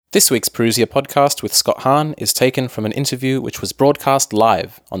This week's Perusia podcast with Scott Hahn is taken from an interview which was broadcast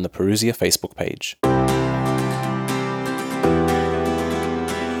live on the Perusia Facebook page.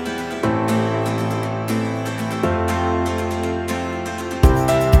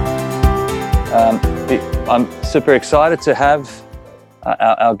 I'm super excited to have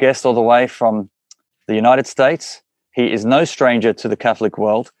our guest all the way from the United States. He is no stranger to the Catholic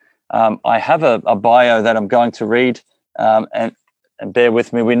world. I have a bio that I'm going to read, and bear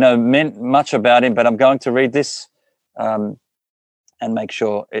with me. We know much about him, but I'm going to read this and make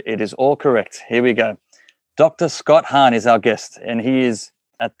sure it is all correct. Here we go. Dr. Scott Hahn is our guest, and he is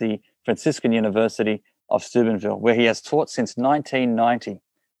at the Franciscan University of Steubenville, where he has taught since 1990.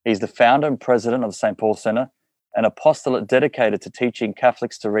 He's the founder and president of the St. Paul Center, an apostolate dedicated to teaching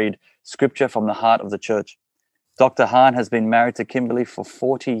Catholics to read scripture from the heart of the church. Dr. Hahn has been married to Kimberly for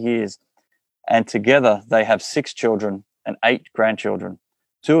 40 years, and together they have 6 children and 8 grandchildren.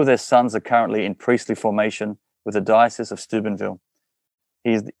 2 of their sons are currently in priestly formation with the Diocese of Steubenville.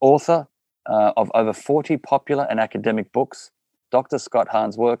 He is the author of over 40 popular and academic books. Dr. Scott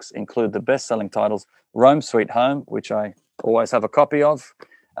Hahn's works include the best-selling titles Rome Sweet Home, which I always have a copy of,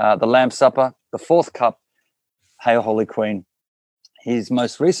 The Lamb's Supper, The Fourth Cup, Hail Holy Queen. His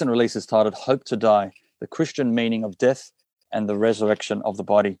most recent release is titled Hope to Die, The Christian Meaning of Death and the Resurrection of the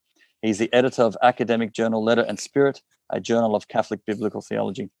Body. He's the editor of academic journal Letter and Spirit, a journal of Catholic biblical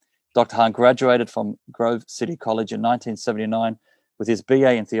theology. Dr. Hahn graduated from Grove City College in 1979 with his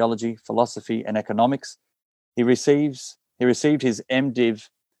BA in theology, philosophy, and economics. He received his MDiv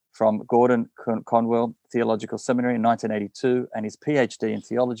from Gordon Conwell Theological Seminary in 1982 and his PhD in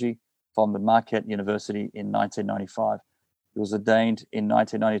theology from the Marquette University in 1995. He was ordained in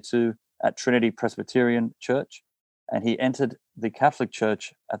 1992 at Trinity Presbyterian Church, and he entered the Catholic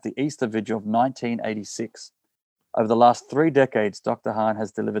Church at the Easter Vigil of 1986. Over the last 3 decades, Dr. Hahn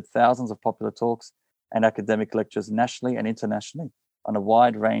has delivered thousands of popular talks and academic lectures nationally and internationally on a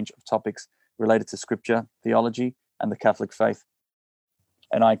wide range of topics related to scripture, theology, and the Catholic faith.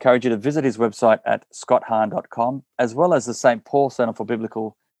 And I encourage you to visit his website at scotthahn.com, as well as the St. Paul Center for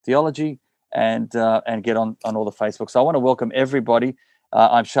Biblical Theology, and get on all the Facebook. So I want to welcome everybody.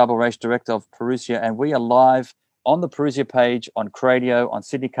 I'm Sharbel Raish, Director of Perusia, and we are live on the Perusia page, on Cradio, on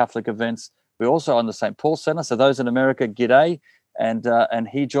Sydney Catholic Events. We're also on the St. Paul Center. So those in America, g'day. And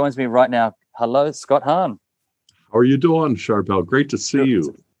he joins me right now. Hello, Scott Hahn. How are you doing, Sharbel? Great to see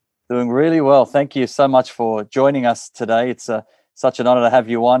you. Doing really well. Thank you so much for joining us today. It's such an honor to have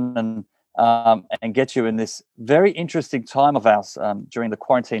you on and get you in this very interesting time of ours during the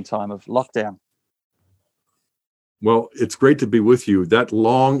quarantine time of lockdown. Well, it's great to be with you. That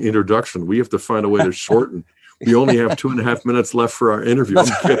long introduction, we have to find a way to shorten. We only have 2.5 minutes left for our interview. I'm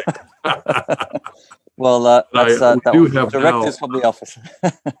kidding. Well, that do was have directives now, from the office.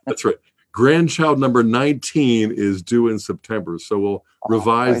 That's right. Grandchild number 19 is due in September, so we'll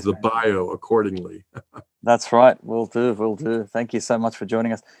revise the bio accordingly. That's right. We'll do. Thank you so much for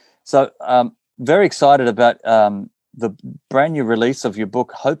joining us. So very excited about the brand new release of your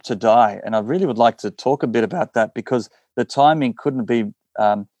book, Hope to Die. And I really would like to talk a bit about that because the timing couldn't be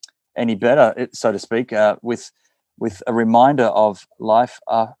any better, so to speak, with a reminder of life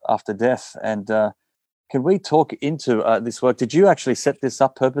after death. And can we talk into this work? Did you actually set this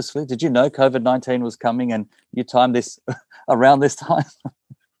up purposefully? Did you know COVID-19 was coming and you timed this around this time?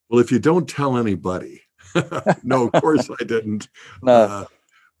 Well, if you don't tell anybody. No, of course I didn't. No.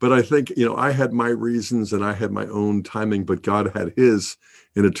 But I think, I had my reasons and I had my own timing, but God had his,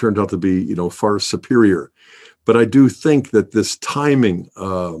 and it turned out to be, far superior. But I do think that this timing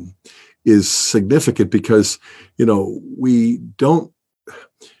is significant because, we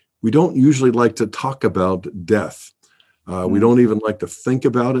don't usually like to talk about death. We don't even like to think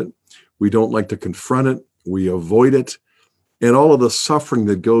about it. We don't like to confront it. We avoid it. And all of the suffering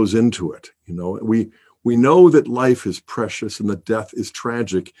that goes into it, we know that life is precious and that death is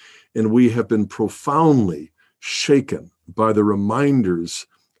tragic, and we have been profoundly shaken by the reminders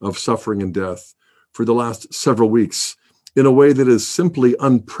of suffering and death for the last several weeks in a way that is simply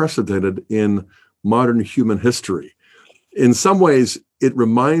unprecedented in modern human history. In some ways, it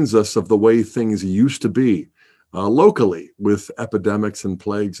reminds us of the way things used to be locally with epidemics and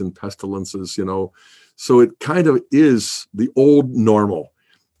plagues and pestilences, So it kind of is the old normal,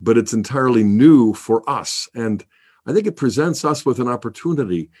 but it's entirely new for us. And I think it presents us with an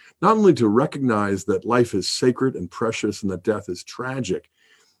opportunity not only to recognize that life is sacred and precious and that death is tragic,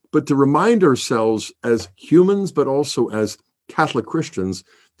 but to remind ourselves as humans, but also as Catholic Christians,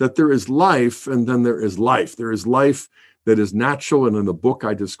 that there is life and then there is life. There is life that is natural. And in the book,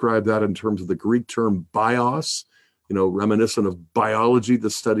 I describe that in terms of the Greek term bios. reminiscent of biology, the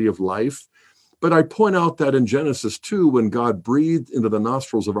study of life. But I point out that in Genesis 2, when God breathed into the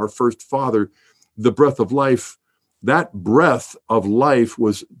nostrils of our first father the breath of life, that breath of life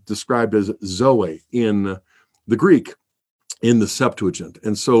was described as Zoe in the Greek, in the Septuagint.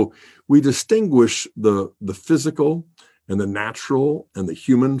 And so we distinguish the physical and the natural and the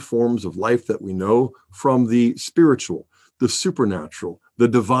human forms of life that we know from the spiritual, the supernatural, the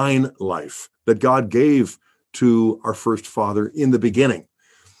divine life that God gave to our first father in the beginning.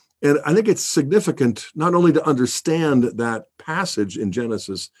 And I think it's significant not only to understand that passage in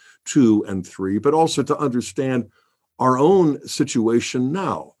Genesis 2 and 3, but also to understand our own situation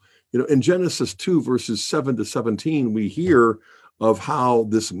now. In Genesis 2, verses 7 to 17, we hear of how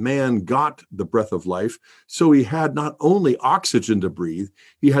this man got the breath of life. So he had not only oxygen to breathe,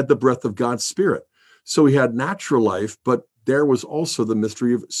 he had the breath of God's Spirit. So he had natural life, but there was also the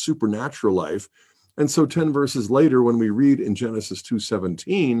mystery of supernatural life. And so 10 verses later, when we read in Genesis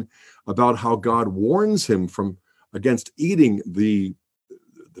 2:17 about how God warns him against eating the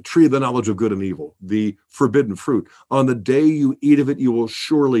tree of the knowledge of good and evil, the forbidden fruit, on the day you eat of it, you will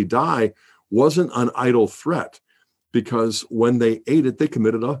surely die, wasn't an idle threat, because when they ate it, they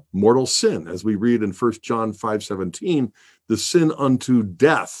committed a mortal sin. As we read in 1 John 5:17, the sin unto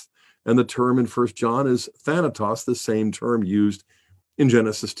death. And the term in 1 John is thanatos, the same term used in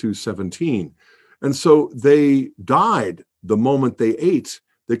Genesis 2:17. And so they died the moment they ate.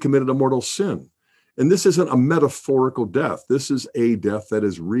 They committed a mortal sin. And this isn't a metaphorical death. This is a death that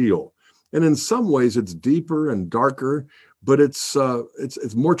is real. And in some ways, it's deeper and darker, but it's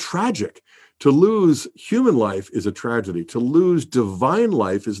more tragic. To lose human life is a tragedy. To lose divine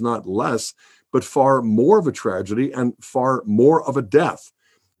life is not less, but far more of a tragedy and far more of a death.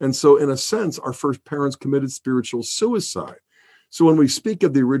 And so, in a sense, our first parents committed spiritual suicide. So when we speak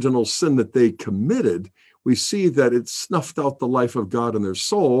of the original sin that they committed, we see that it snuffed out the life of God in their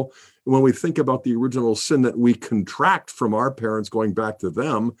soul. And when we think about the original sin that we contract from our parents going back to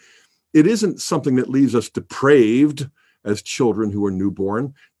them, it isn't something that leaves us depraved as children who are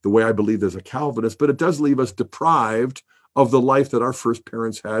newborn, the way I believe as a Calvinist, but it does leave us deprived of the life that our first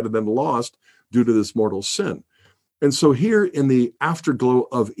parents had and then lost due to this mortal sin. And so here in the afterglow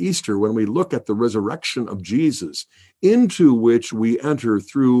of Easter, when we look at the resurrection of Jesus, into which we enter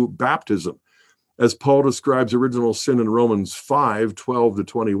through baptism, as Paul describes original sin in Romans 5:12 to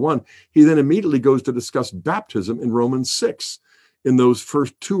 21, he then immediately goes to discuss baptism in Romans 6. In those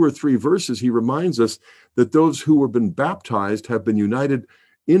first 2 or 3 verses, he reminds us that those who have been baptized have been united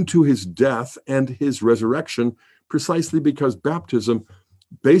into his death and his resurrection, precisely because baptism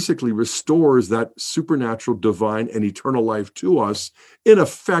basically restores that supernatural, divine, and eternal life to us, in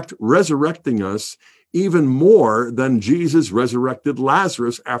effect resurrecting us even more than Jesus resurrected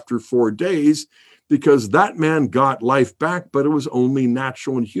Lazarus after 4 days, because that man got life back, but it was only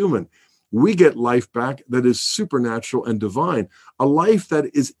natural and human. We get life back that is supernatural and divine, a life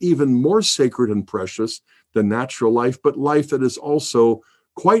that is even more sacred and precious than natural life, but life that is also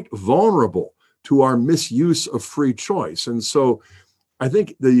quite vulnerable to our misuse of free choice. And so I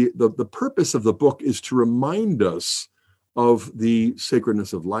think the purpose of the book is to remind us of the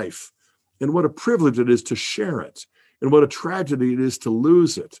sacredness of life and what a privilege it is to share it and what a tragedy it is to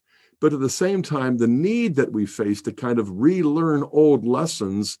lose it. But at the same time, the need that we face to kind of relearn old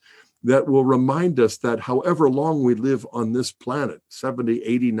lessons that will remind us that however long we live on this planet, 70,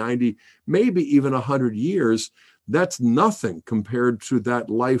 80, 90, maybe even 100 years, that's nothing compared to that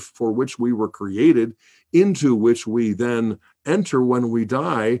life for which we were created, into which we then enter when we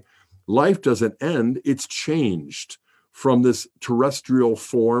die. Life doesn't end, it's changed from this terrestrial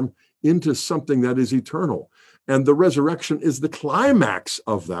form into something that is eternal. And the resurrection is the climax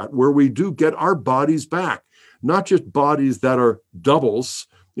of that, where we do get our bodies back, not just bodies that are doubles,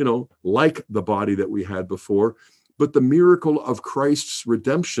 like the body that we had before, but the miracle of Christ's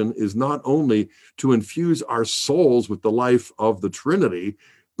redemption is not only to infuse our souls with the life of the Trinity,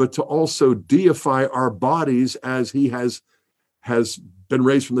 but to also deify our bodies as he has been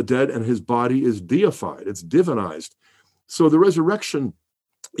raised from the dead and his body is deified, it's divinized. So the resurrection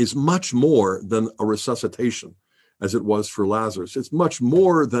is much more than a resuscitation, as it was for Lazarus. It's much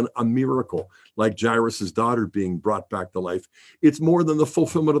more than a miracle, like Jairus' daughter being brought back to life. It's more than the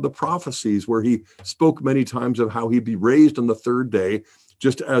fulfillment of the prophecies, where he spoke many times of how he'd be raised on the 3rd day,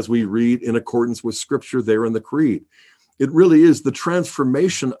 just as we read in accordance with Scripture there in the Creed. It really is the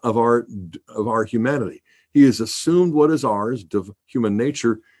transformation of our humanity. He has assumed what is ours, human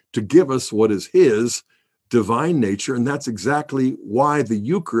nature, to give us what is his, divine nature. And that's exactly why the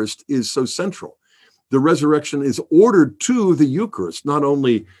Eucharist is so central. The resurrection is ordered to the Eucharist. Not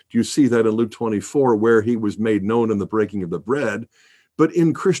only do you see that in Luke 24, where he was made known in the breaking of the bread, but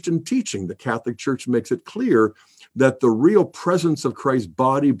in Christian teaching, the Catholic Church makes it clear that the real presence of Christ's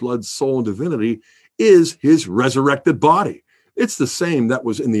body, blood, soul, and divinity is his resurrected body. It's the same that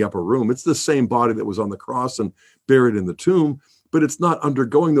was in the upper room. It's the same body that was on the cross and buried in the tomb, but it's not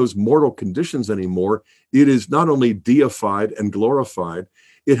undergoing those mortal conditions anymore. It is not only deified and glorified,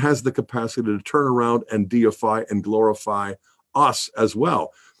 it has the capacity to turn around and deify and glorify us as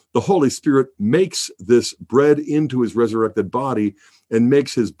well. The Holy Spirit makes this bread into his resurrected body and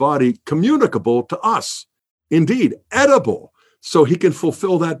makes his body communicable to us. Indeed, edible. So he can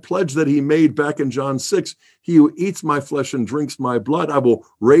fulfill that pledge that he made back in John 6. He who eats my flesh and drinks my blood, I will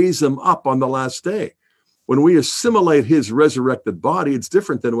raise him up on the last day. When we assimilate his resurrected body, it's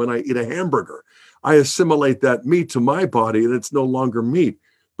different than when I eat a hamburger. I assimilate that meat to my body and it's no longer meat.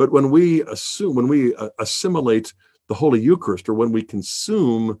 But when we assimilate the Holy Eucharist, or when we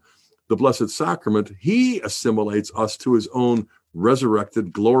consume the Blessed Sacrament, he assimilates us to his own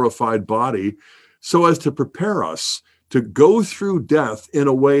resurrected, glorified body so as to prepare us to go through death in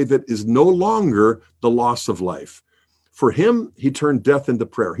a way that is no longer the loss of life. For him, he turned death into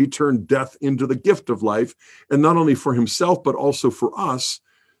prayer. He turned death into the gift of life, and not only for himself, but also for us,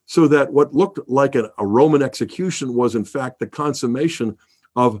 so that what looked like a Roman execution was in fact the consummation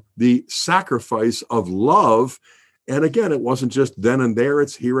of the sacrifice of love. And again, it wasn't just then and there,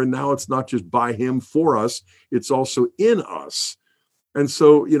 it's here and now. It's not just by him for us, it's also in us. And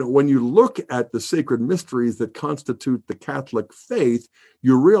so, when you look at the sacred mysteries that constitute the Catholic faith,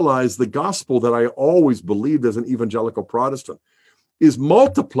 you realize the gospel that I always believed as an evangelical Protestant is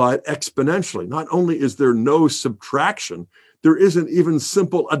multiplied exponentially. Not only is there no subtraction, there isn't even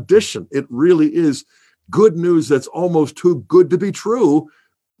simple addition. It really is good news that's almost too good to be true,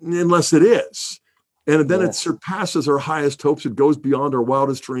 unless it is. And then It surpasses our highest hopes. It goes beyond our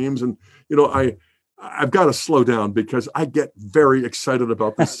wildest dreams. And, I've got to slow down because I get very excited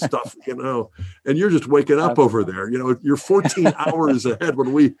about this stuff, and you're just waking up over there. You're 14 hours ahead.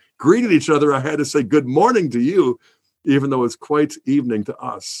 When we greeted each other, I had to say good morning to you, even though it's quite evening to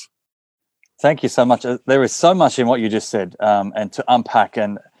us. Thank you so much. There is so much in what you just said, and to unpack,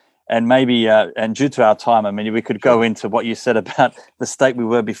 and maybe, and due to our time, I mean, we could go into what you said about the state we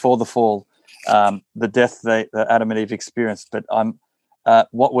were before the fall, the death that Adam and Eve experienced. But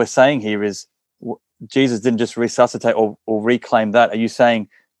what we're saying here is, Jesus didn't just resuscitate or reclaim that. Are you saying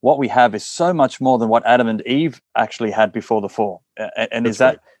what we have is so much more than what Adam and Eve actually had before the fall? And is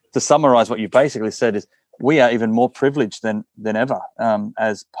that, to summarize what you basically said, is we are even more privileged than ever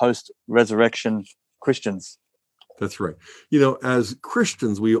as post-resurrection Christians? That's right. As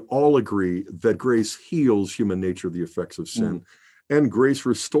Christians, we all agree that grace heals human nature, the effects of sin, and grace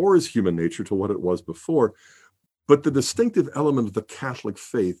restores human nature to what it was before. But the distinctive element of the Catholic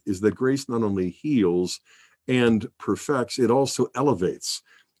faith is that grace not only heals and perfects, it also elevates.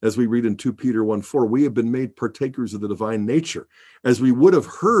 As we read in 2 Peter 1:4, we have been made partakers of the divine nature, as we would have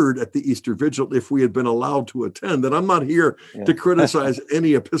heard at the Easter Vigil if we had been allowed to attend. And I'm not here to criticize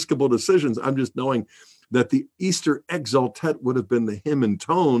any Episcopal decisions. I'm just knowing that the Easter Exultet would have been the hymn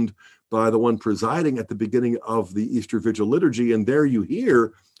intoned by the one presiding at the beginning of the Easter Vigil liturgy. And there you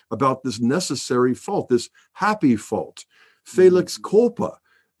hear about this necessary fault, this happy fault, Felix culpa,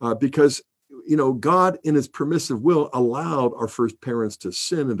 because, God in his permissive will allowed our first parents to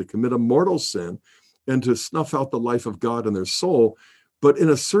sin and to commit a mortal sin and to snuff out the life of God in their soul. But in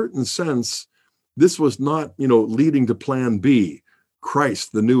a certain sense, this was not, leading to plan B,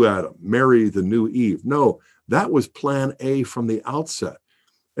 Christ, the new Adam, Mary, the new Eve. No, that was plan A from the outset.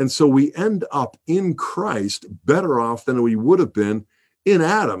 And so we end up in Christ better off than we would have been in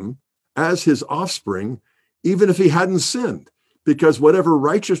Adam as his offspring, even if he hadn't sinned, because whatever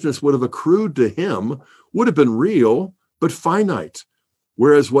righteousness would have accrued to him would have been real, but finite.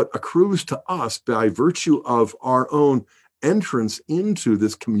 Whereas what accrues to us by virtue of our own entrance into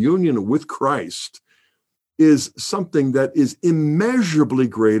this communion with Christ is something that is immeasurably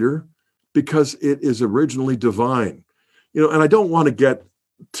greater because it is originally divine. And I don't want to get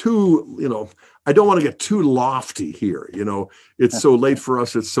too, I don't want to get too lofty here. It's so late for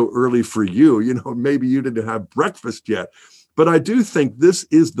us. It's so early for you. Maybe you didn't have breakfast yet. But I do think this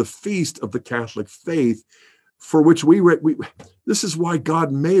is the feast of the Catholic faith for which we this is why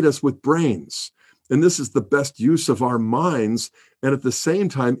God made us with brains. And this is the best use of our minds. And at the same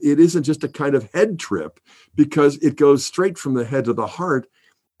time, it isn't just a kind of head trip because it goes straight from the head to the heart.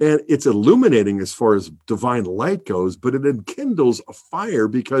 And it's illuminating as far as divine light goes, but it enkindles a fire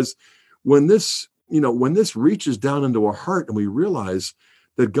because when this reaches down into our heart and we realize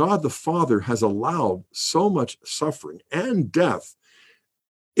that God the Father has allowed so much suffering and death,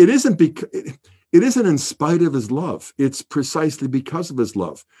 it isn't in spite of his love. It's precisely because of his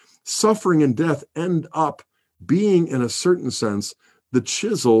love. Suffering and death end up being, in a certain sense, the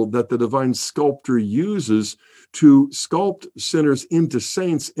chisel that the divine sculptor uses to sculpt sinners into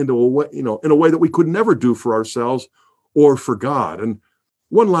saints into a way, in a way that we could never do for ourselves or for God. And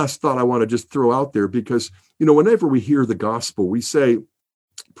one last thought I want to just throw out there, because, whenever we hear the gospel, we say,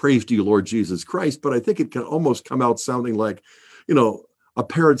 "Praise to you, Lord Jesus Christ," but I think it can almost come out sounding like, a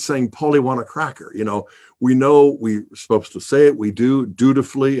parrot saying, "Polly want a cracker." We know we're supposed to say it, we do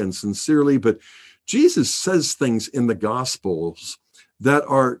dutifully and sincerely, but Jesus says things in the Gospels that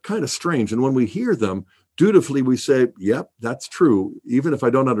are kind of strange. And when we hear them, dutifully we say, "Yep, that's true," even if I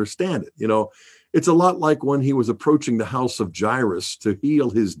don't understand it. It's a lot like when he was approaching the house of Jairus to heal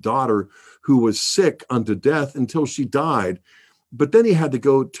his daughter who was sick unto death until she died. But then he had to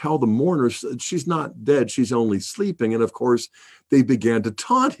go tell the mourners that she's not dead, she's only sleeping. And of course, they began to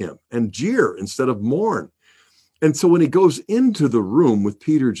taunt him and jeer instead of mourn. And so when he goes into the room with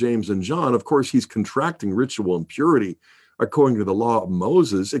Peter, James, and John, of course, he's contracting ritual impurity according to the law of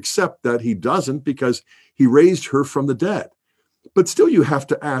Moses, except that he doesn't, because he raised her from the dead. But still, you have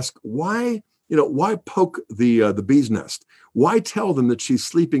to ask, why poke the bee's nest? Why tell them that she's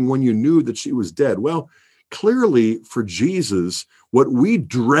sleeping when you knew that she was dead? Well, clearly for Jesus, what we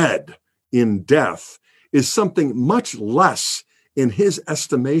dread in death is something much less in his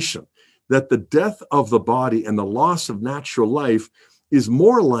estimation, that the death of the body and the loss of natural life is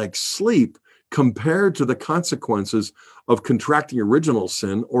more like sleep compared to the consequences of contracting original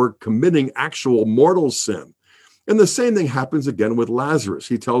sin or committing actual mortal sin. And the same thing happens again with Lazarus.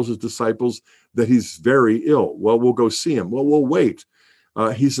 He tells his disciples that he's very ill. Well, we'll go see him. Well, we'll wait.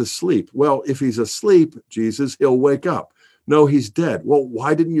 He's asleep. Well, if he's asleep, Jesus, he'll wake up. No, he's dead. Well,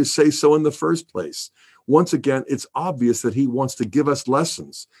 why didn't you say so in the first place? Once again, it's obvious that he wants to give us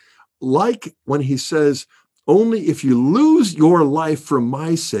lessons. Like when he says, "Only if you lose your life for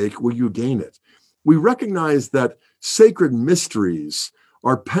my sake will you gain it." We recognize that sacred mysteries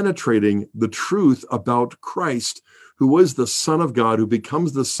are penetrating the truth about Christ, who was the Son of God, who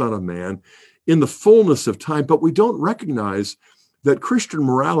becomes the Son of Man in the fullness of time. But we don't recognize that Christian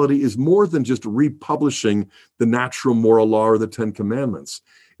morality is more than just republishing the natural moral law or the Ten Commandments.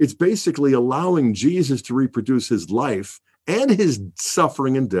 It's basically allowing Jesus to reproduce his life and his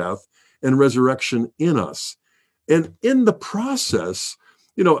suffering and death and resurrection in us. And in the process,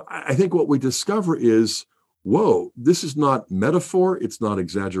 I think what we discover is, whoa, this is not metaphor, it's not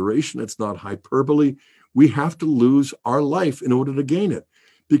exaggeration, it's not hyperbole. We have to lose our life in order to gain it.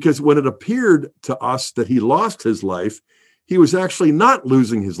 Because when it appeared to us that he lost his life, he was actually not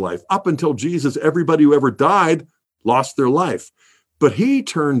losing his life. Up until Jesus, everybody who ever died lost their life. But he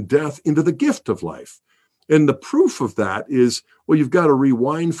turned death into the gift of life. And the proof of that is, well, you've got to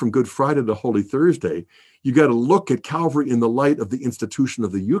rewind from Good Friday to Holy Thursday. You got to look at Calvary in the light of the institution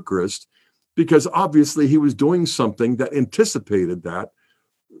of the Eucharist, because obviously he was doing something that anticipated that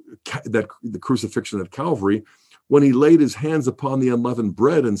the crucifixion at Calvary, when he laid his hands upon the unleavened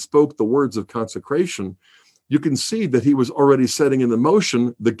bread and spoke the words of consecration. You can see that he was already setting into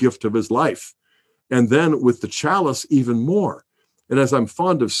motion the gift of his life. And then with the chalice, even more. And as I'm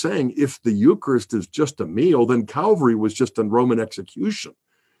fond of saying, if the Eucharist is just a meal, then Calvary was just a Roman execution.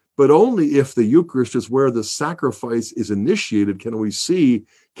 But only if the Eucharist is where the sacrifice is initiated can we see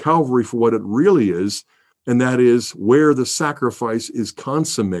Calvary for what it really is, and that is where the sacrifice is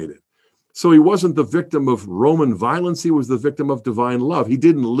consummated. So he wasn't the victim of Roman violence, he was the victim of divine love. He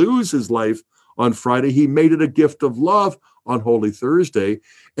didn't lose his life on Friday, he made it a gift of love on Holy Thursday,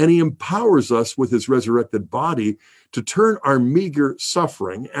 and he empowers us with his resurrected body to turn our meager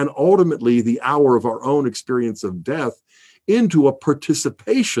suffering and ultimately the hour of our own experience of death into a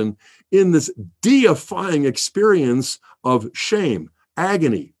participation in this deifying experience of shame,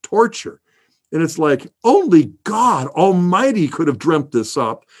 agony, torture. And it's like only God Almighty could have dreamt this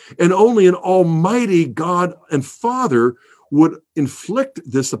up, and only an Almighty God and Father would inflict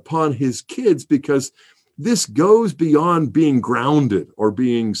this upon his kids, because this goes beyond being grounded or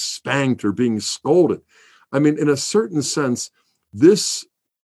being spanked or being scolded. I mean, in a certain sense, the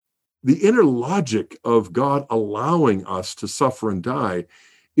inner logic of God allowing us to suffer and die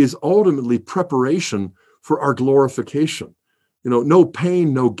is ultimately preparation for our glorification. No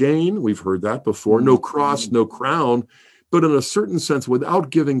pain, no gain. We've heard that before. No cross, no crown. But in a certain sense,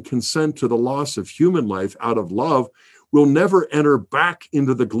 without giving consent to the loss of human life out of love, we'll never enter back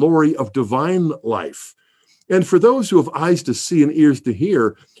into the glory of divine life. And for those who have eyes to see and ears to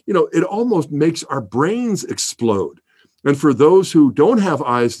hear, it almost makes our brains explode. And for those who don't have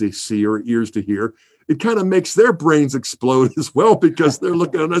eyes to see or ears to hear, it kind of makes their brains explode as well, because they're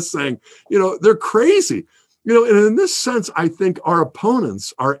looking at us saying, they're crazy. And in this sense, I think our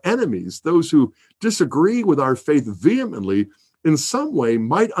opponents, our enemies, those who disagree with our faith vehemently, in some way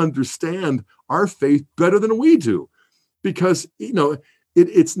might understand our faith better than we do. Because,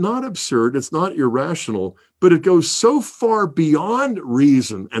 it's not absurd, it's not irrational, but it goes so far beyond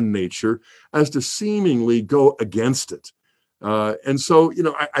reason and nature as to seemingly go against it. And so,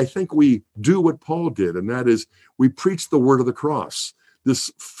 I think we do what Paul did, and that is we preach the word of the cross.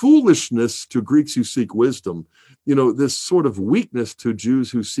 This foolishness to Greeks who seek wisdom, this sort of weakness to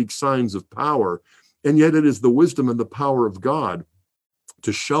Jews who seek signs of power, and yet it is the wisdom and the power of God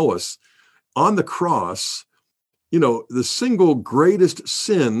to show us on the cross, the single greatest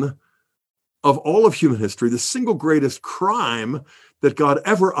sin of all of human history, the single greatest crime that God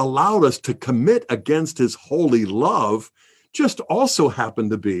ever allowed us to commit against his holy love, just also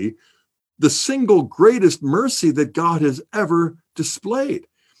happened to be the single greatest mercy that God has ever displayed.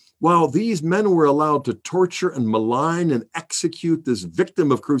 While these men were allowed to torture and malign and execute this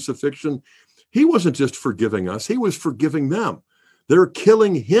victim of crucifixion, he wasn't just forgiving us, he was forgiving them. They're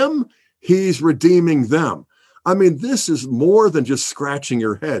killing him, he's redeeming them. I mean, this is more than just scratching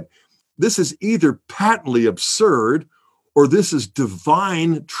your head. This is either patently absurd or this is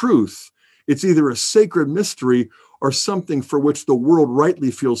divine truth. It's either a sacred mystery or something for which the world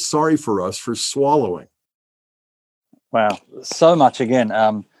rightly feels sorry for us for swallowing. Wow, so much again,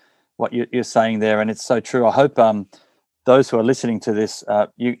 what you're saying there, and it's so true. I hope those who are listening to this,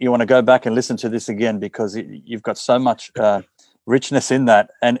 you want to go back and listen to this again, because you've got so much richness in that,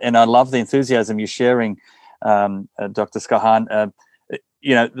 and I love the enthusiasm you're sharing, Dr. Scott Hahn.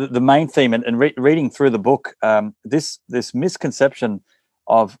 The main theme, and reading through the book, this misconception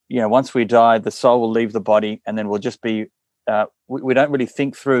of, once we die, the soul will leave the body, and then we'll just be, we don't really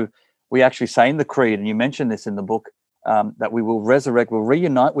think through. We actually say in the creed, and you mentioned this in the book, that we will resurrect, we'll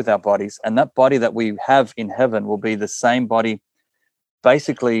reunite with our bodies, and that body that we have in heaven will be the same body,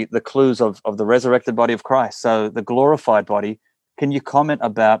 basically the clues of the resurrected body of Christ. So the glorified body. Can you comment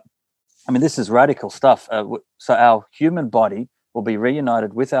about, this is radical stuff. So our human body will be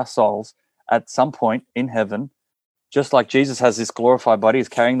reunited with our souls at some point in heaven, just like Jesus has this glorified body, he's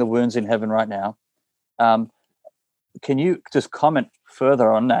carrying the wounds in heaven right now. Can you just comment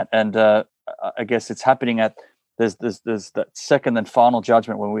further on that? And I guess it's happening at, there's that second and final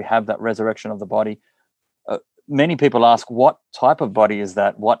judgment when we have that resurrection of the body. Many people ask, what type of body is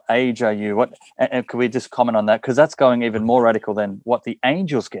that? What age are you? And can we just comment on that? Because that's going even more radical than what the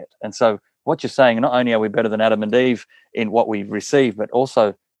angels get. And so what you're saying, not only are we better than Adam and Eve in what we receive, but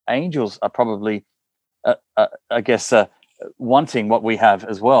also angels are probably, wanting what we have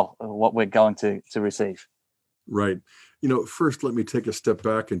as well, what we're going to receive. Right. First, let me take a step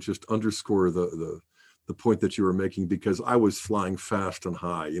back and just underscore the point that you were making, because I was flying fast and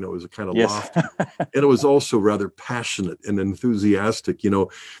high. It was a kind of lofty, and it was also rather passionate and enthusiastic,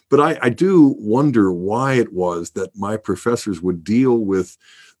 But I do wonder why it was that my professors would deal with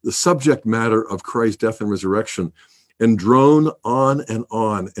the subject matter of Christ's death and resurrection and drone on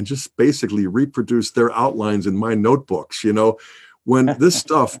and just basically reproduce their outlines in my notebooks, when this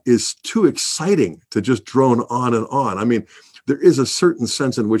stuff is too exciting to just drone on and on. There is a certain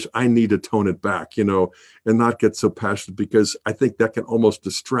sense in which I need to tone it back, and not get so passionate, because I think that can almost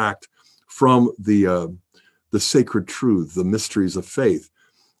distract from the sacred truth, the mysteries of faith.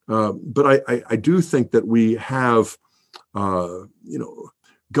 But I do think that we have,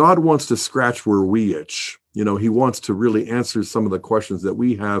 God wants to scratch where we itch. He wants to really answer some of the questions that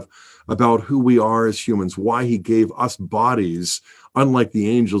we have about who we are as humans, why he gave us bodies, unlike the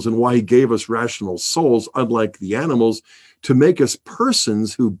angels, and why he gave us rational souls, unlike the animals, to make us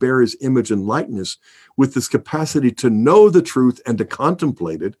persons who bear his image and likeness, with this capacity to know the truth and to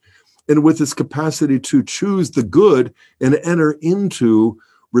contemplate it, and with this capacity to choose the good and enter into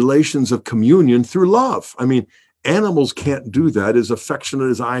relations of communion through love. Animals can't do that. As affectionate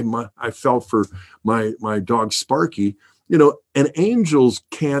as I felt for my dog Sparky, and angels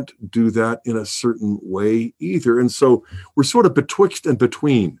can't do that in a certain way either. And so we're sort of betwixt and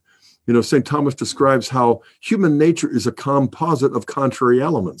between. St. Thomas describes how human nature is a composite of contrary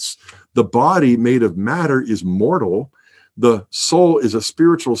elements. The body made of matter is mortal. The soul is a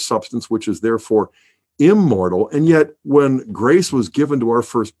spiritual substance, which is therefore immortal. And yet when grace was given to our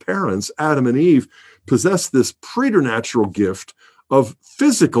first parents, Adam and Eve possessed this preternatural gift of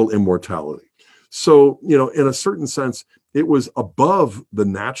physical immortality. So, in a certain sense, it was above the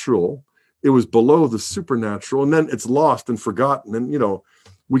natural, it was below the supernatural, and then it's lost and forgotten. And,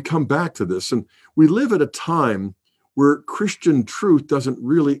 we come back to this, and we live at a time where Christian truth doesn't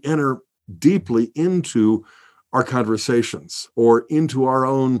really enter deeply into our conversations or into our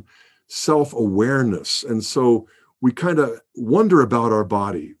own self-awareness. And so we kind of wonder about our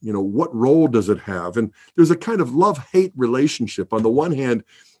body, what role does it have? And there's a kind of love-hate relationship. On the one hand,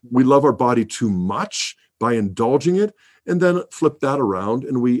 we love our body too much by indulging it, and then flip that around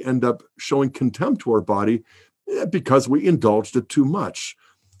and we end up showing contempt to our body because we indulged it too much.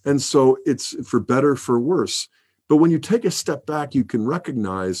 And so it's for better, for worse. But when you take a step back, you can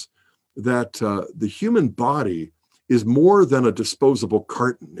recognize that the human body is more than a disposable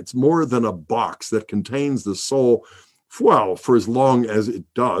carton. It's more than a box that contains the soul, well, for as long as it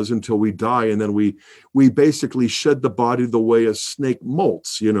does until we die. And then we basically shed the body the way a snake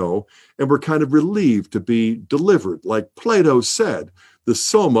molts, and we're kind of relieved to be delivered. Like Plato said, the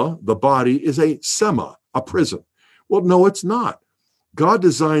soma, the body, is a sema, a prison. Well, no, it's not. God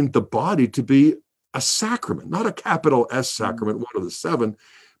designed the body to be a sacrament, not a capital S sacrament, one of the seven,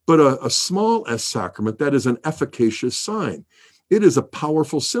 but a small s sacrament that is an efficacious sign. It is a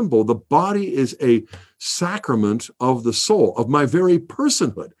powerful symbol. The body is a sacrament of the soul, of my very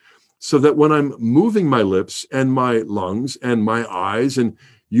personhood, so that when I'm moving my lips and my lungs and my eyes, and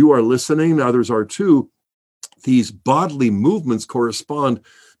you are listening, others are too, these bodily movements correspond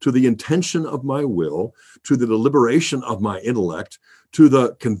to the intention of my will, to the deliberation of my intellect, to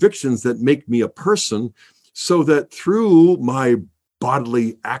the convictions that make me a person, so that through my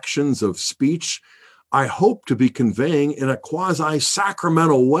bodily actions of speech, I hope to be conveying in a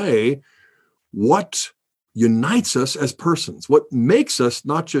quasi-sacramental way what unites us as persons, what makes us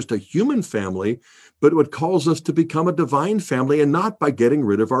not just a human family, but what calls us to become a divine family, and not by getting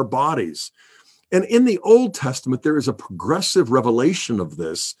rid of our bodies. And in the Old Testament, there is a progressive revelation of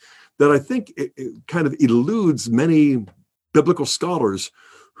this that I think it kind of eludes many biblical scholars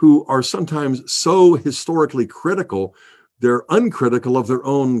who are sometimes so historically critical, they're uncritical of their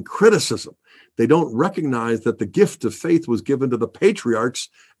own criticism. They don't recognize that the gift of faith was given to the patriarchs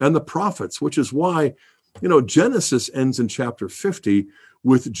and the prophets, which is why, Genesis ends in chapter 50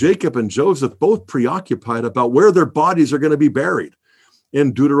 with Jacob and Joseph both preoccupied about where their bodies are going to be buried.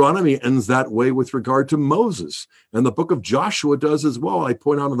 And Deuteronomy ends that way with regard to Moses. And the book of Joshua does as well. I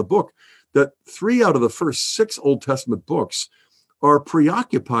point out in the book that 3 out of the first 6 Old Testament books are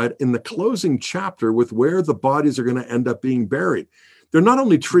preoccupied in the closing chapter with where the bodies are going to end up being buried. They're not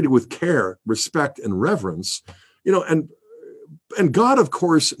only treated with care, respect, and reverence, and God, of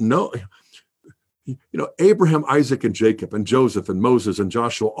course, Abraham, Isaac, and Jacob, and Joseph, and Moses, and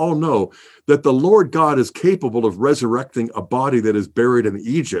Joshua all know that the Lord God is capable of resurrecting a body that is buried in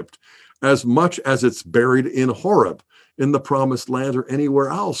Egypt as much as it's buried in Horeb, in the promised land, or anywhere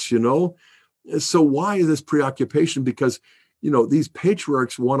else, So why is this preoccupation? Because these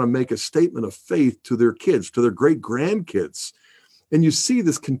patriarchs want to make a statement of faith to their kids, to their great-grandkids. And you see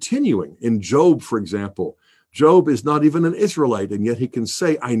this continuing in Job, for example. Job is not even an Israelite, and yet he can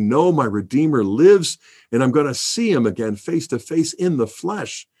say, I know my Redeemer lives, and I'm going to see him again face to face in the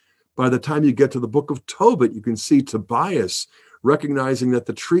flesh. By the time you get to the book of Tobit, you can see Tobias recognizing that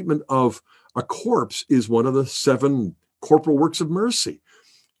the treatment of a corpse is one of the 7 corporal works of mercy.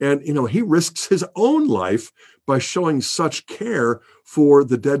 And, he risks his own life by showing such care for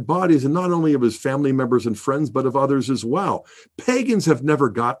the dead bodies, and not only of his family members and friends, but of others as well. Pagans have never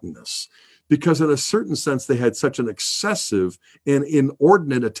gotten this because in a certain sense, they had such an excessive and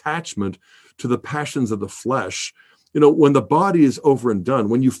inordinate attachment to the passions of the flesh. When the body is over and done,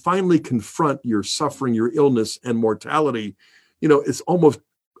 when you finally confront your suffering, your illness, and mortality, it's almost,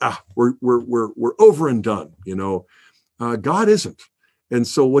 we're over and done, God isn't. And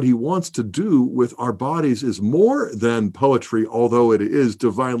so what he wants to do with our bodies is more than poetry, although it is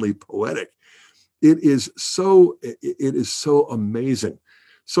divinely poetic. It is so amazing.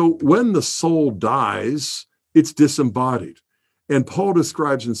 So when the soul dies, it's disembodied. And Paul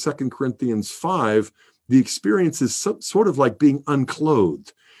describes in 2 Corinthians 5, the experience is sort of like being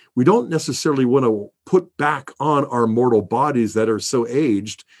unclothed. We don't necessarily want to put back on our mortal bodies that are so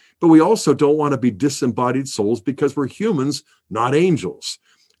aged, but we also don't want to be disembodied souls because we're humans, not angels.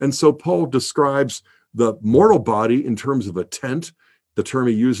 And so Paul describes the mortal body in terms of a tent. The term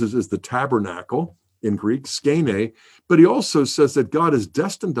he uses is the tabernacle in Greek, skene. But he also says that God has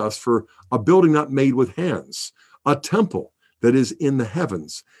destined us for a building not made with hands, a temple that is in the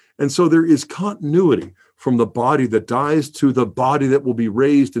heavens. And so there is continuity from the body that dies to the body that will be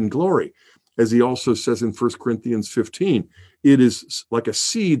raised in glory. As he also says in 1 Corinthians 15, it is like a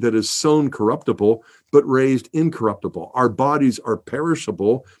seed that is sown corruptible, but raised incorruptible. Our bodies are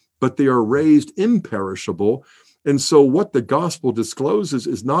perishable, but they are raised imperishable. And so what the gospel discloses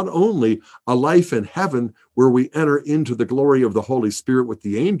is not only a life in heaven where we enter into the glory of the Holy Spirit with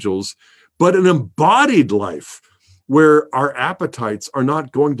the angels, but an embodied life where our appetites are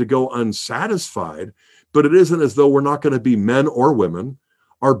not going to go unsatisfied, but it isn't as though we're not going to be men or women.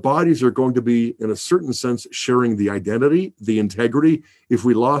 Our bodies are going to be, in a certain sense, sharing the identity, the integrity. If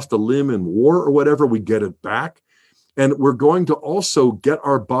we lost a limb in war or whatever, we get it back. And we're going to also get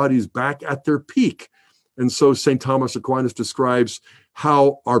our bodies back at their peak. And so St. Thomas Aquinas describes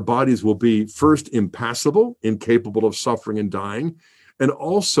how our bodies will be first impassible, incapable of suffering and dying, and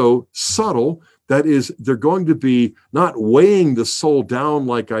also subtle. That is, they're going to be not weighing the soul down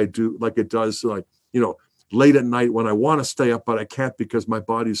like it does, like, late at night when I want to stay up, but I can't because my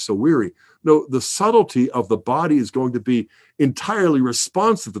body is so weary. No, the subtlety of the body is going to be entirely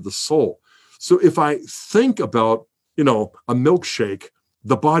responsive to the soul. So if I think about, a milkshake,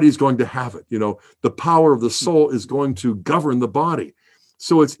 the body is going to have it. The power of the soul is going to govern the body.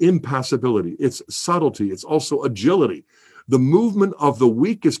 So it's impassibility, it's subtlety, it's also agility. The movement of the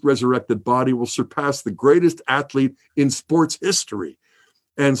weakest resurrected body will surpass the greatest athlete in sports history.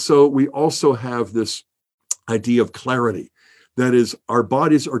 And so we also have this idea of clarity. That is, our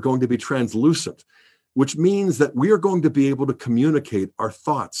bodies are going to be translucent, which means that we are going to be able to communicate our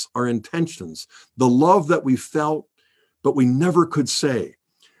thoughts, our intentions, the love that we felt, but we never could say,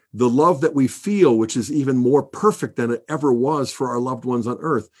 the love that we feel, which is even more perfect than it ever was for our loved ones on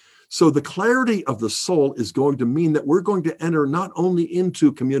earth. So the clarity of the soul is going to mean that we're going to enter not only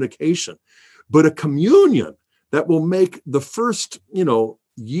into communication, but a communion that will make the first,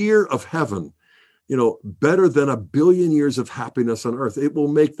 year of heaven, better than 1 billion years of happiness on earth. It will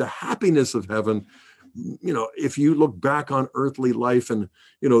make the happiness of heaven, if you look back on earthly life and,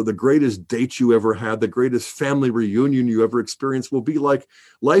 the greatest date you ever had, the greatest family reunion you ever experienced will be like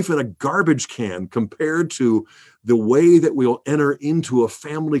life in a garbage can compared to the way that we'll enter into a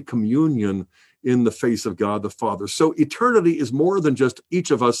family communion in the face of God the Father. So eternity is more than just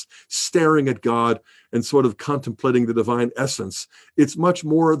each of us staring at God and sort of contemplating the divine essence. It's much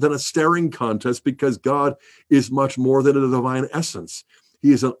more than a staring contest because God is much more than a divine essence.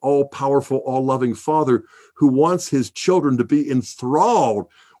 He is an all-powerful, all-loving Father who wants his children to be enthralled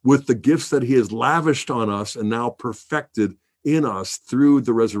with the gifts that he has lavished on us and now perfected in us through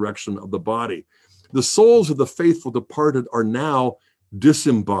the resurrection of the body. The souls of the faithful departed are now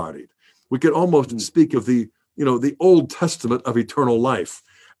disembodied. We could almost speak of the Old Testament of eternal life.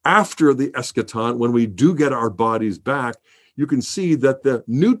 After the eschaton, when we do get our bodies back, you can see that the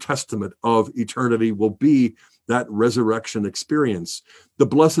New Testament of eternity will be that resurrection experience. The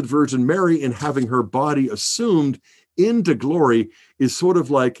Blessed Virgin Mary, in having her body assumed into glory, is sort of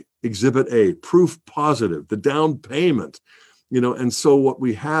like Exhibit A, proof positive, the down payment, and so what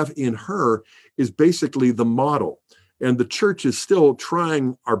we have in her is basically the model. And the church is still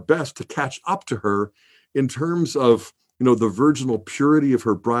trying our best to catch up to her in terms of, the virginal purity of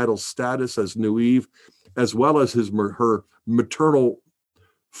her bridal status as New Eve, as well as her maternal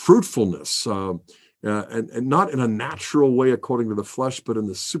fruitfulness, and not in a natural way according to the flesh, but in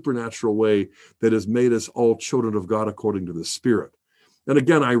the supernatural way that has made us all children of God according to the Spirit. And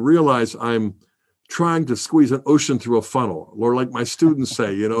again, I realize I'm trying to squeeze an ocean through a funnel, or like my students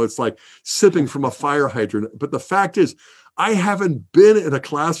say, it's like sipping from a fire hydrant. But the fact is, I haven't been in a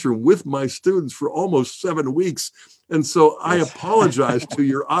classroom with my students for almost 7 weeks. And so I apologize to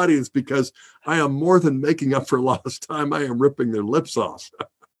your audience because I am more than making up for lost time. I am ripping their lips off.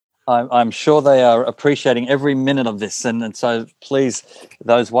 I'm sure they are appreciating every minute of this. And so please,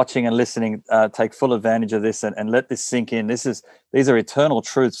 those watching and listening, take full advantage of this and let this sink in. These are eternal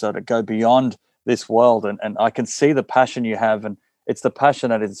truths that go beyond this world. And I can see the passion you have. And it's the passion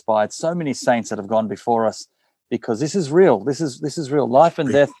that inspired so many saints that have gone before us, because this is real. This is real life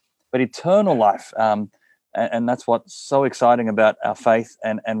and death, but eternal life. And that's what's so exciting about our faith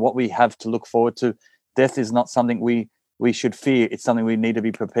and what we have to look forward to. Death is not something we should fear. It's something we need to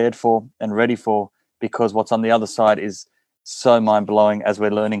be prepared for and ready for, because what's on the other side is so mind-blowing, as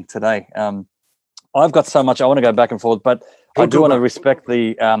we're learning today. I've got so much I want to go back and forth, but I do want to respect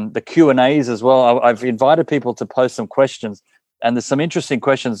the Q&As as well. I've invited people to post some questions, and there's some interesting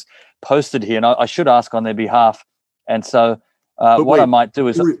questions posted here, and I should ask on their behalf. And so I might do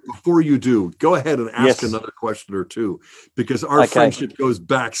is... Before you do, go ahead and ask another question or two, because our friendship goes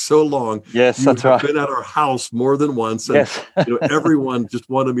back so long. Yes, that's right. You've been at our house more than once, and everyone just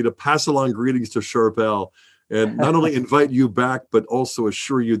wanted me to pass along greetings to Charbel, and not only invite you back, but also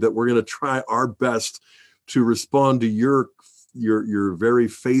assure you that we're going to try our best to respond to your very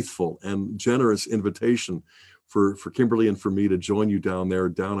faithful and generous invitation for Kimberly and for me to join you down there,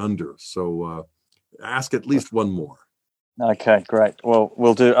 down under. So Ask at least one more. Okay, great. Well,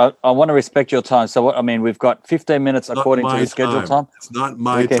 we'll do. I want to respect your time. So, we've got 15 minutes according to the scheduled time. It's not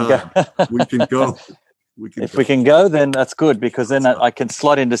my time. We can go. If we can go, then that's good, because then I can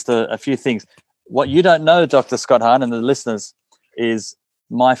slot in just a few things. What you don't know, Dr. Scott Hahn, and the listeners, is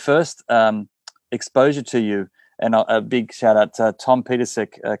my first exposure to you. And a big shout out to Tom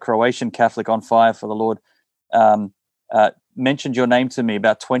Petersek, a Croatian Catholic on fire for the Lord, mentioned your name to me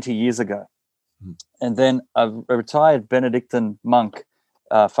about 20 years ago. And then a retired Benedictine monk,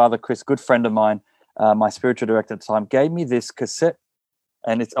 Father Chris, good friend of mine, my spiritual director at the time, gave me this cassette,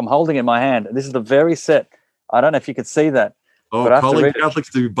 and I'm holding it in my hand. This is the very set. I don't know if you could see that. Oh, calling Catholics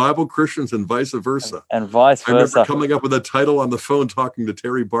to be Bible Christians and vice versa. And vice versa. I remember coming up with a title on the phone, talking to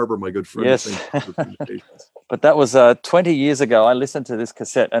Terry Barber, my good friend. Yes. But that was 20 years ago. I listened to this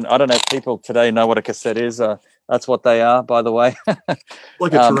cassette, and I don't know if people today know what a cassette is. That's what they are, by the way.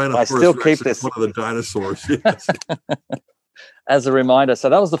 Like a Tyrannosaurus I still keep this. One of the dinosaurs. Yes. As a reminder. So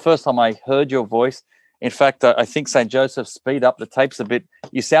that was the first time I heard your voice. In fact, I think St. Joseph speed up the tapes a bit.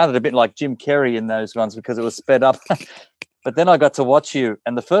 You sounded a bit like Jim Carrey in those ones because it was sped up. But then I got to watch you.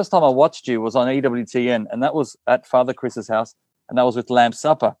 And the first time I watched you was on EWTN, and that was at Father Chris's house, and that was with Lamb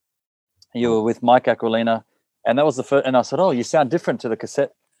Supper. You were with Mike Aquilina, and that was the first. And I said, "Oh, you sound different to the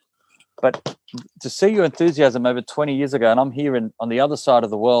cassette." But to see your enthusiasm over 20 years ago, and I'm here on the other side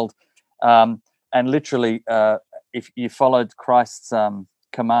of the world, and literally, if you followed Christ's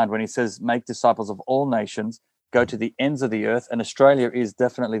command when he says, "Make disciples of all nations, go to the ends of the earth," and Australia is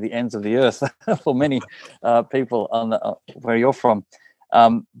definitely the ends of the earth for many people on where you're from.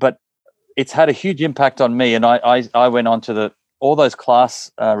 But it's had a huge impact on me, and I went on to all those class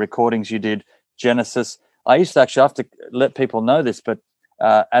recordings you did, Genesis. I used to actually have to let people know this, but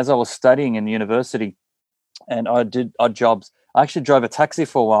as I was studying in university and I did odd jobs, I actually drove a taxi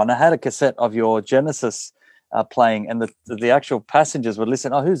for a while, and I had a cassette of your Genesis playing, and the actual passengers would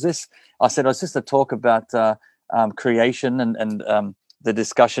listen. "Oh, who's this?" I said, "Oh, it's just a talk about creation and the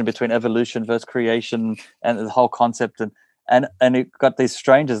discussion between evolution versus creation and the whole concept." And it got these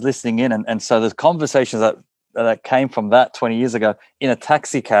strangers listening in. And so the conversations that came from that 20 years ago in a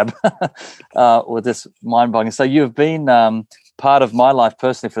taxi cab were just mind-boggling. So you've been part of my life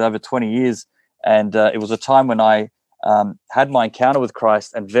personally for over 20 years. And it was a time when I had my encounter with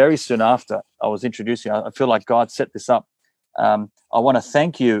Christ, and very soon after I was introducing, I feel like God set this up. I want to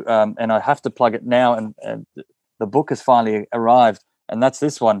thank you, and I have to plug it now, and the book has finally arrived, and that's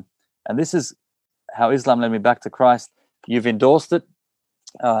this one. And this is How Islam Led Me Back to Christ. You've endorsed it.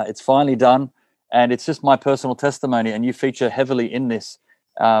 It's finally done, and it's just my personal testimony, and you feature heavily in this.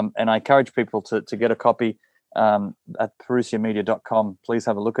 And I encourage people to get a copy at perusiamedia.com. Please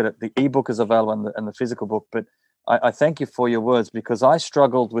have a look at it. The ebook is available and the physical book. But I thank you for your words, because I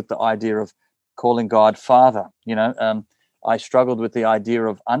struggled with the idea of calling God Father. I struggled with the idea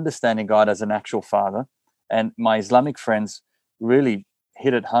of understanding God as an actual father. And my Islamic friends really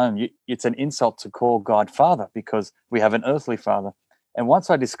hit it home. It's an insult to call God Father, because we have an earthly father. And once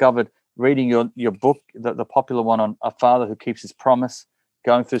I discovered, reading your book, the popular one on a father who keeps his promise,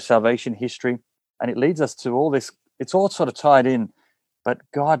 going through salvation history, and it leads us to all this, it's all sort of tied in. But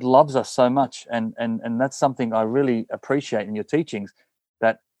God loves us so much, and that's something I really appreciate in your teachings,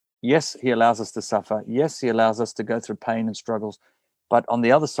 that yes, he allows us to suffer. Yes, he allows us to go through pain and struggles. But on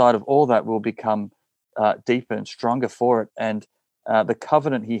the other side of all that, we'll become deeper and stronger for it. And the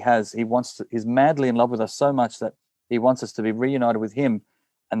covenant he has, he's madly in love with us so much that he wants us to be reunited with him.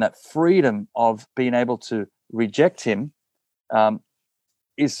 And that freedom of being able to reject him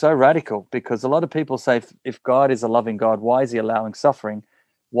is so radical, because a lot of people say, if God is a loving God, why is he allowing suffering?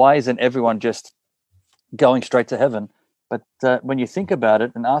 Why isn't everyone just going straight to heaven? But when you think about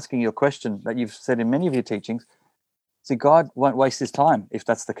it and asking your question that you've said in many of your teachings, see, God won't waste his time if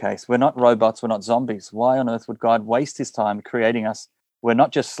that's the case. We're not robots. We're not zombies. Why on earth would God waste his time creating us? We're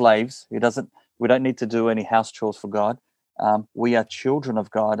not just slaves. We don't need to do any house chores for God. We are children of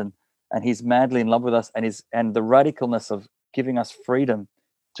God, and he's madly in love with us, and the radicalness of giving us freedom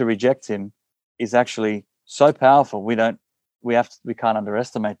to reject him is actually so powerful. We can't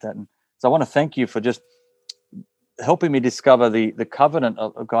underestimate that. And so I want to thank you for just helping me discover the covenant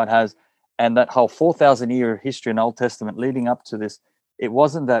of God has, and that whole 4,000-year history in Old Testament leading up to this. It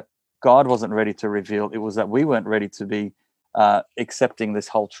wasn't that God wasn't ready to reveal, it was that we weren't ready to be accepting this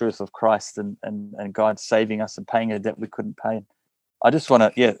whole truth of Christ and God saving us and paying a debt we couldn't pay. I just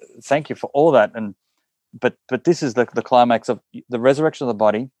want to thank you for all that. But this is the climax of the resurrection of the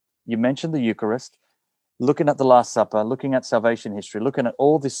body. You mentioned the Eucharist, looking at the Last Supper, looking at salvation history, looking at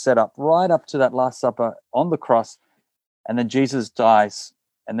all this setup right up to that Last Supper on the cross, and then Jesus dies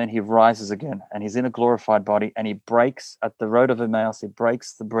and then he rises again, and he's in a glorified body, and he breaks at the road of Emmaus, he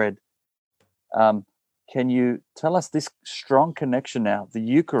breaks the bread. Can you tell us this strong connection now, the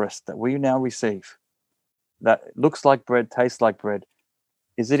Eucharist that we now receive, that looks like bread, tastes like bread?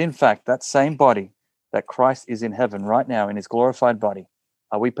 Is it in fact that same body that Christ is in heaven right now in his glorified body?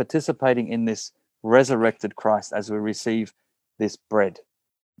 Are we participating in this resurrected Christ as we receive this bread,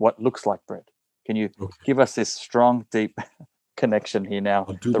 what looks like bread? Can you give us this strong, deep connection here now,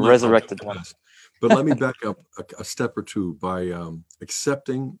 the resurrected body? But let me back up a step or two by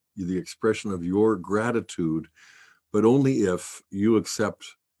accepting the expression of your gratitude, but only if you accept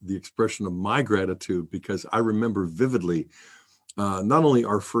the expression of my gratitude, because I remember vividly not only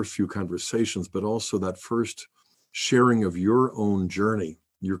our first few conversations, but also that first sharing of your own journey,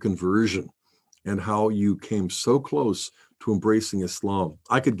 your conversion, and how you came so close to embracing Islam.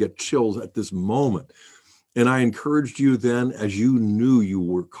 I could get chills at this moment. And I encouraged you then, as you knew you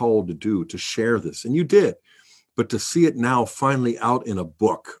were called to do, to share this. And you did. But to see it now finally out in a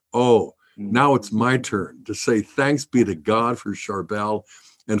book, now it's my turn to say thanks be to God for Charbel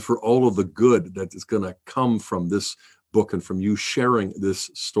and for all of the good that is going to come from this book and from you sharing this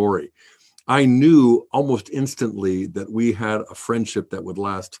story. I knew almost instantly that we had a friendship that would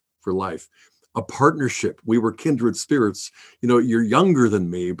last for life, a partnership. We were kindred spirits. You know, you're younger than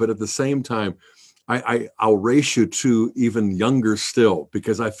me, but at the same time, I'll race you to even younger still,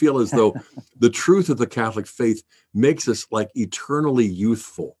 because I feel as though the truth of the Catholic faith makes us like eternally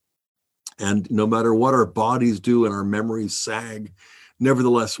youthful. And no matter what our bodies do and our memories sag,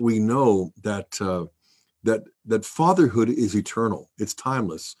 nevertheless, we know that that fatherhood is eternal. It's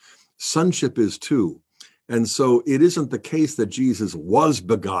timeless. Sonship is too. And so it isn't the case that Jesus was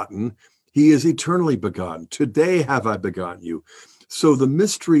begotten. He is eternally begotten. Today have I begotten you. So the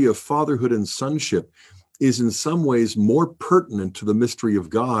mystery of fatherhood and sonship is in some ways more pertinent to the mystery of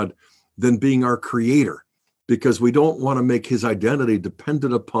God than being our creator, because we don't want to make his identity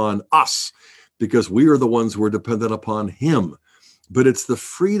dependent upon us, because we are the ones who are dependent upon him. But it's the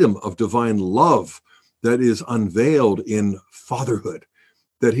freedom of divine love that is unveiled in fatherhood,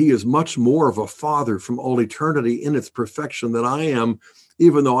 that he is much more of a father from all eternity in its perfection than I am,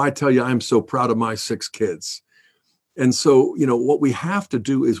 even though I tell you I'm so proud of my 6 kids. And so, you know, what we have to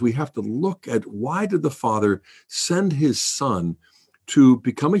do is we have to look at, why did the Father send his son to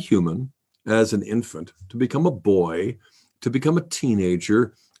become a human as an infant, to become a boy, to become a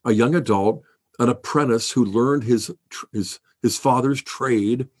teenager, a young adult, an apprentice who learned his father's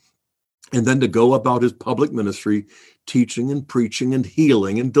trade, and then to go about his public ministry, teaching and preaching and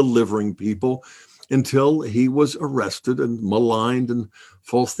healing and delivering people until he was arrested and maligned and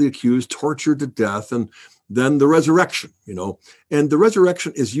falsely accused, tortured to death, and then the resurrection, you know. And the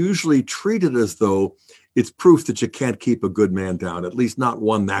resurrection is usually treated as though it's proof that you can't keep a good man down, at least not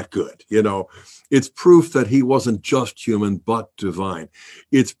one that good, you know. It's proof that he wasn't just human, but divine.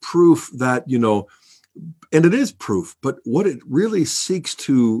 It's proof that, you know, and it is proof, but what it really seeks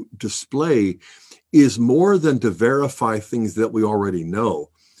to display is more than to verify things that we already know,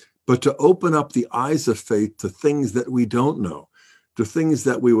 but to open up the eyes of faith to things that we don't know, to things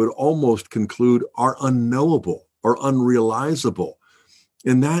that we would almost conclude are unknowable or unrealizable.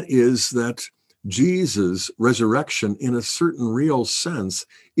 And that is that Jesus' resurrection, in a certain real sense,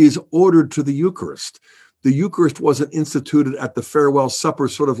 is ordered to the Eucharist. The Eucharist wasn't instituted at the farewell supper,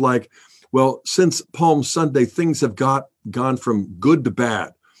 sort of like, well, since Palm Sunday, things have gone from good to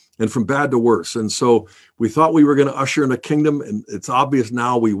bad and from bad to worse. And so we thought we were going to usher in a kingdom, and it's obvious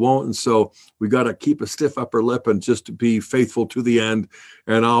now we won't. And so we got to keep a stiff upper lip and just be faithful to the end,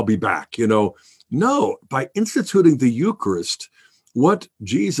 and I'll be back, you know. No, by instituting the Eucharist, what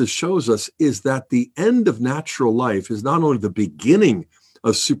Jesus shows us is that the end of natural life is not only the beginning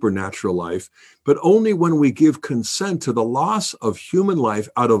of supernatural life, but only when we give consent to the loss of human life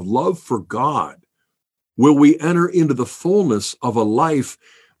out of love for God will we enter into the fullness of a life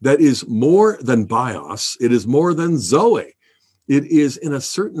that is more than bios. It is more than Zoe. It is, in a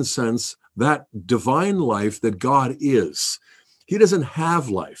certain sense, that divine life that God is. He doesn't have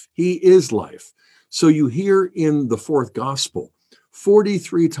life. He is life. So you hear in the 4th gospel,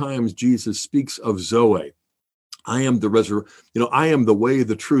 43 times Jesus speaks of Zoe. I am I am the way,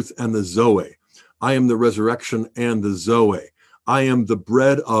 the truth, and the Zoe. I am the resurrection and the Zoe. I am the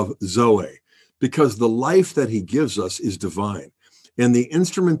bread of Zoe, because the life that he gives us is divine. And the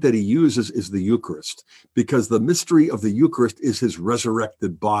instrument that he uses is the Eucharist, because the mystery of the Eucharist is his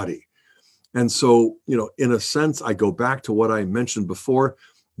resurrected body. And so, you know, in a sense, I go back to what I mentioned before,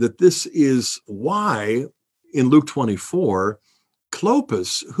 that this is why in Luke 24,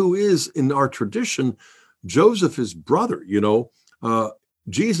 Clopas, who is in our tradition Joseph's brother, you know,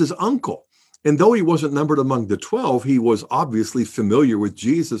 Jesus' uncle. And though he wasn't numbered among the 12, he was obviously familiar with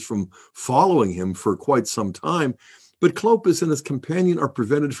Jesus from following him for quite some time. But Clopas and his companion are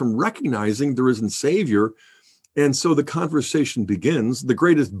prevented from recognizing the risen Savior. And so the conversation begins. The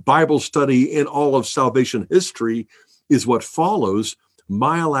greatest Bible study in all of salvation history is what follows,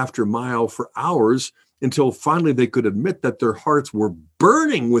 mile after mile for hours, until finally they could admit that their hearts were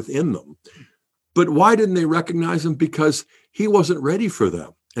burning within them. But why didn't they recognize him? Because he wasn't ready for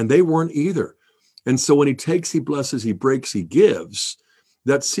them, and they weren't either. And so when he takes, he blesses, he breaks, he gives,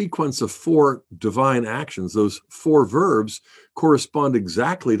 that sequence of 4 divine actions, those 4 verbs, correspond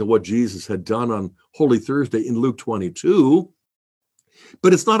exactly to what Jesus had done on Holy Thursday in Luke 22.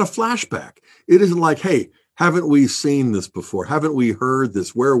 But it's not a flashback. It isn't like, hey, haven't we seen this before? Haven't we heard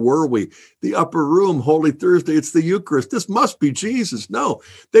this? Where were we? The upper room, Holy Thursday, it's the Eucharist. This must be Jesus. No,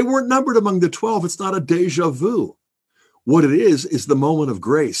 they weren't numbered among the 12. It's not a deja vu. What it is the moment of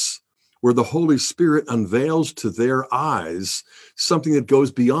grace, where the Holy Spirit unveils to their eyes something that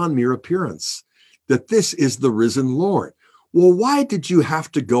goes beyond mere appearance, that this is the risen Lord. Well, why did you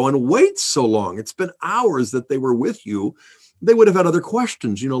have to go and wait so long? It's been hours that they were with you. They would have had other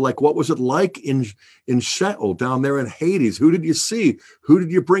questions, like what was it like in Sheol down there in Hades? Who did you see? Who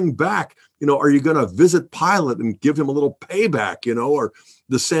did you bring back? Are you going to visit Pilate and give him a little payback, or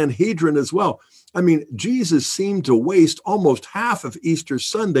the Sanhedrin as well? I mean, Jesus seemed to waste almost half of Easter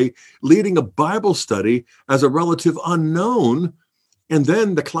Sunday leading a Bible study as a relative unknown. And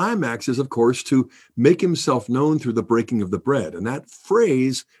then the climax is, of course, to make himself known through the breaking of the bread. And that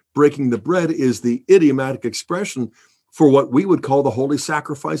phrase, breaking the bread, is the idiomatic expression for what we would call the holy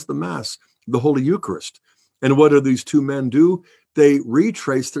sacrifice, the Mass, the Holy Eucharist. And what do these 2 men do? They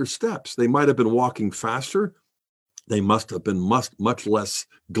retrace their steps. They might have been walking faster. They must have been much less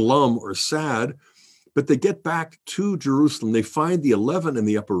glum or sad, but they get back to Jerusalem. They find the 11 in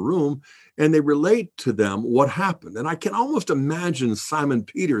the upper room, and they relate to them what happened. And I can almost imagine Simon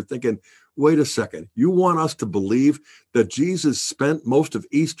Peter thinking, wait a second, you want us to believe that Jesus spent most of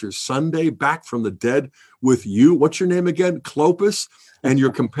Easter Sunday back from the dead with you? What's your name again? Clopas, and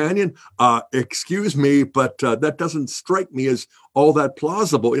your companion? Excuse me, but that doesn't strike me as all that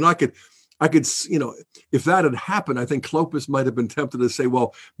plausible. I could, if that had happened, I think Clopas might have been tempted to say,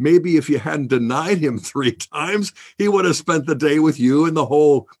 well, maybe if you hadn't denied him 3 times, he would have spent the day with you and the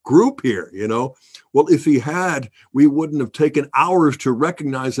whole group here, Well, if he had, we wouldn't have taken hours to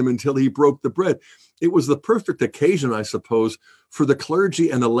recognize him until he broke the bread. It was the perfect occasion, I suppose, for the clergy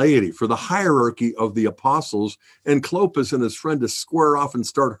and the laity, for the hierarchy of the apostles, and Clopas and his friend to square off and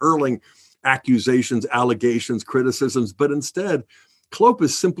start hurling accusations, allegations, criticisms. But instead, Clopas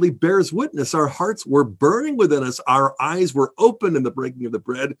simply bears witness. Our hearts were burning within us. Our eyes were open in the breaking of the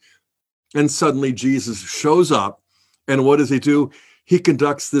bread. And suddenly Jesus shows up. And what does he do? He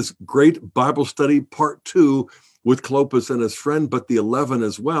conducts this great Bible study, part 2, with Clopas and his friend, but the 11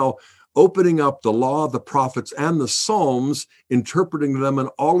 as well, opening up the law, the prophets, and the Psalms, interpreting them in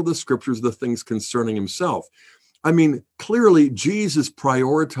all of the scriptures, the things concerning himself. I mean, clearly, Jesus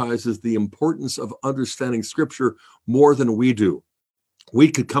prioritizes the importance of understanding scripture more than we do. We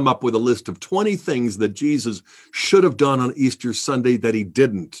could come up with a list of 20 things that Jesus should have done on Easter Sunday that he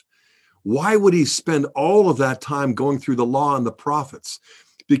didn't. Why would he spend all of that time going through the law and the prophets?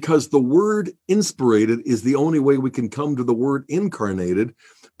 Because the word inspirated is the only way we can come to the word incarnated,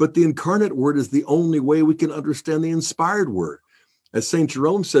 but the incarnate word is the only way we can understand the inspired word. As St.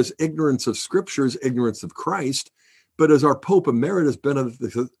 Jerome says, ignorance of scripture is ignorance of Christ. But as our Pope Emeritus Benedict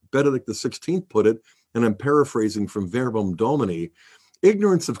XVI put it, and I'm paraphrasing from Verbum Domini,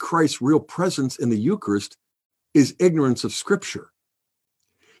 ignorance of Christ's real presence in the Eucharist is ignorance of Scripture.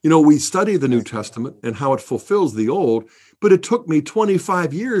 We study the New Testament and how it fulfills the Old, but it took me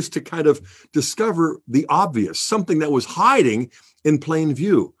 25 years to kind of discover the obvious, something that was hiding in plain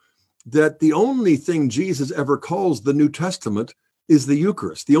view, that the only thing Jesus ever calls the New Testament is the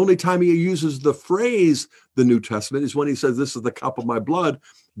Eucharist. The only time he uses the phrase the New Testament is when he says, this is the cup of my blood,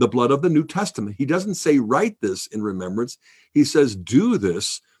 the blood of the New Testament. He doesn't say, write this in remembrance. He says, do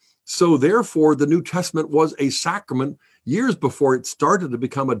this. So therefore, the New Testament was a sacrament years before it started to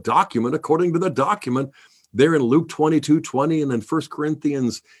become a document, according to the document there in Luke 22:20 and in 1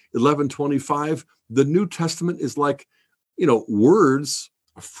 Corinthians 11:25. The New Testament is like, words,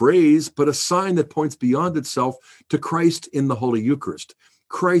 a phrase, but a sign that points beyond itself to Christ in the Holy Eucharist.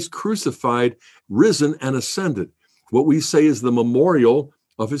 Christ crucified, risen, and ascended. What we say is the memorial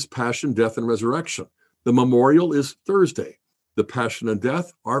of his passion, death, and resurrection. The memorial is Thursday. The passion and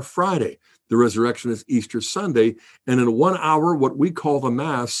death are Friday. The resurrection is Easter Sunday. And in 1 hour, what we call the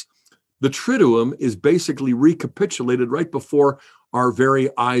Mass, the Triduum is basically recapitulated right before our very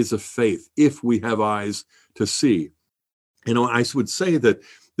eyes of faith, if we have eyes to see. I would say that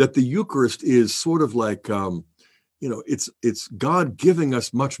the Eucharist is sort of like, it's God giving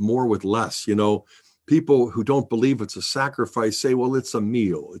us much more with less. People who don't believe it's a sacrifice say, well, it's a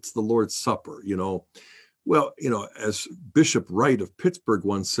meal. It's the Lord's Supper, Well, as Bishop Wright of Pittsburgh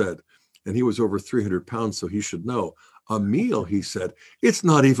once said, and he was over 300 pounds, so he should know, a meal, he said, it's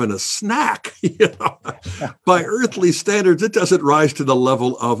not even a snack. By earthly standards, it doesn't rise to the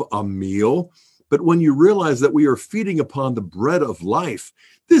level of a meal. But when you realize that we are feeding upon the bread of life,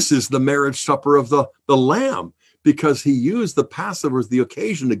 this is the marriage supper of the Lamb, because he used the Passover as the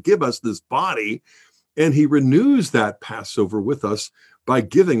occasion to give us this body, and he renews that Passover with us by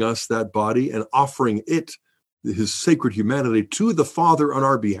giving us that body and offering it, his sacred humanity, to the Father on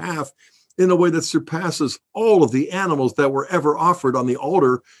our behalf in a way that surpasses all of the animals that were ever offered on the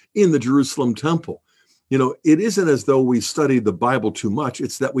altar in the Jerusalem temple. It isn't as though we study the Bible too much.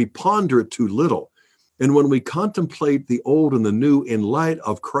 It's that we ponder it too little. And when we contemplate the old and the new in light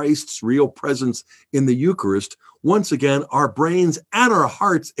of Christ's real presence in the Eucharist, once again, our brains and our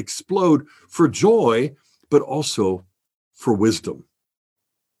hearts explode for joy, but also for wisdom.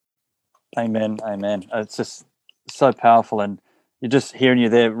 Amen. Amen. It's just so powerful. And just hearing you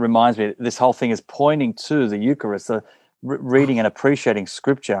there reminds me, this whole thing is pointing to the Eucharist. The reading and appreciating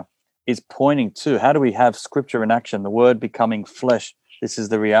Scripture is pointing to, how do we have Scripture in action? The Word becoming flesh. This is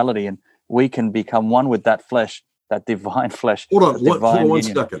the reality. And we can become one with that flesh, that divine flesh. Hold on one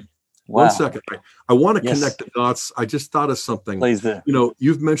second. Wow. 1 second. I want to connect the dots. I just thought of something. Please do.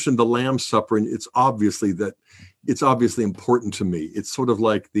 You've mentioned the Lamb's Supper, and it's obviously important to me. It's sort of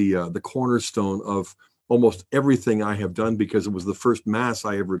like the cornerstone of almost everything I have done, because it was the first Mass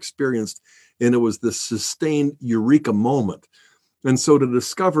I ever experienced, and it was the sustained eureka moment. And so to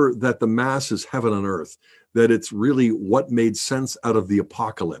discover that the Mass is heaven on earth, that it's really what made sense out of the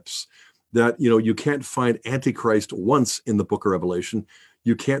apocalypse, that, you can't find Antichrist once in the book of Revelation.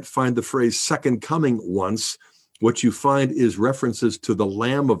 You can't find the phrase second coming once. What you find is references to the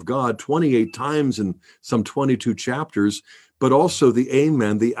Lamb of God 28 times in some 22 chapters, but also the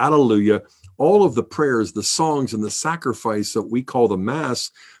Amen, the Alleluia, all of the prayers, the songs, and the sacrifice that we call the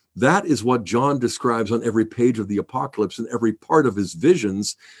Mass. That is what John describes on every page of the Apocalypse and every part of his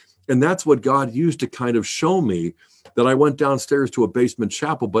visions. And that's what God used to kind of show me that I went downstairs to a basement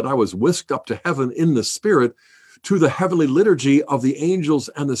chapel, but I was whisked up to heaven in the Spirit to the heavenly liturgy of the angels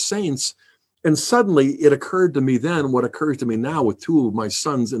and the saints. And suddenly it occurred to me then what occurs to me now with two of my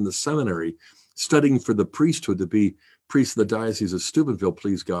sons in the seminary studying for the priesthood, to be priests of the Diocese of Steubenville,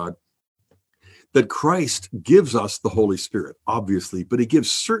 please God, that Christ gives us the Holy Spirit, obviously, but he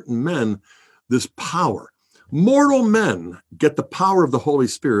gives certain men this power. Mortal men get the power of the Holy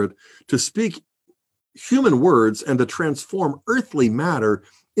Spirit to speak human words and to transform earthly matter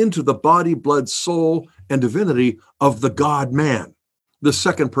into the body, blood, soul, and divinity of the God-man, the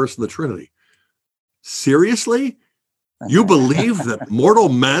second person of the Trinity. Seriously? You believe that mortal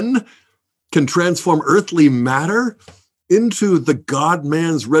men can transform earthly matter into the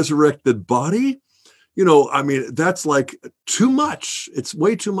God-man's resurrected body? That's like too much. It's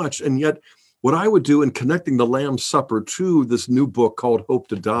way too much. And yet what I would do in connecting the Lamb's Supper to this new book called Hope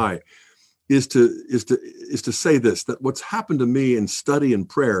to Die is to say this, that what's happened to me in study and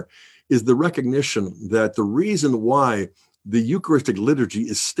prayer is the recognition that the reason why the Eucharistic liturgy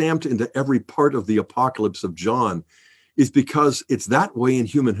is stamped into every part of the Apocalypse of John is because it's that way in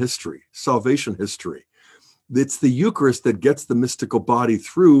human history, salvation history. It's the Eucharist that gets the mystical body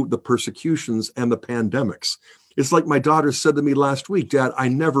through the persecutions and the pandemics. It's like my daughter said to me last week, Dad, I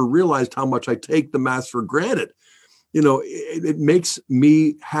never realized how much I take the Mass for granted. It makes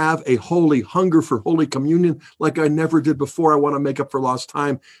me have a holy hunger for Holy Communion like I never did before. I want to make up for lost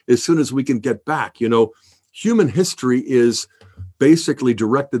time as soon as we can get back. Human history is basically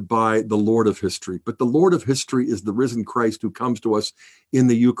directed by the Lord of history, but the Lord of history is the risen Christ who comes to us in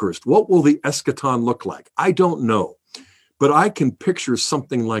the Eucharist. What will the eschaton look like? I don't know, but I can picture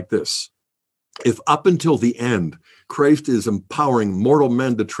something like this. If up until the end, Christ is empowering mortal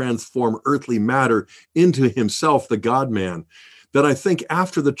men to transform earthly matter into himself, the God-man, then I think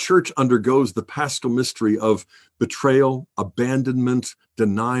after the church undergoes the paschal mystery of betrayal, abandonment,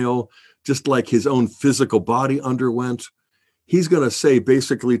 denial, just like his own physical body underwent, he's going to say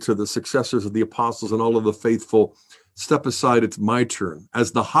basically to the successors of the apostles and all of the faithful, step aside, it's my turn.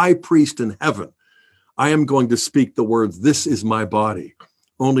 As the high priest in heaven, I am going to speak the words, this is my body.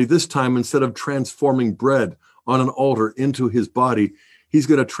 Only this time, instead of transforming bread on an altar into his body, he's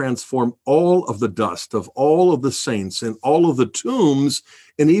going to transform all of the dust of all of the saints and all of the tombs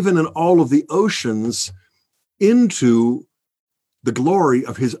and even in all of the oceans into the glory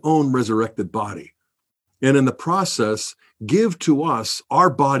of his own resurrected body. And in the process, give to us our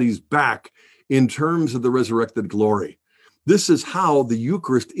bodies back in terms of the resurrected glory. This is how the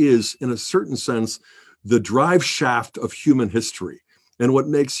Eucharist is, in a certain sense, the drive shaft of human history and what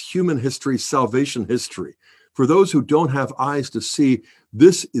makes human history salvation history. For those who don't have eyes to see,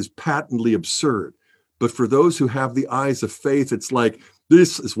 this is patently absurd. But for those who have the eyes of faith, it's like,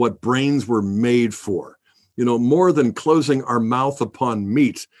 this is what brains were made for. You know, more than closing our mouth upon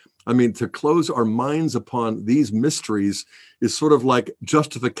meat. I mean, to close our minds upon these mysteries is sort of like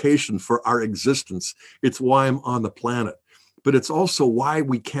justification for our existence. It's why I'm on the planet. But it's also why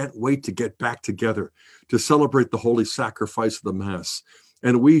we can't wait to get back together to celebrate the holy sacrifice of the Mass.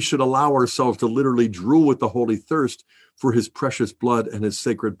 And we should allow ourselves to literally drool with the holy thirst for his precious blood and his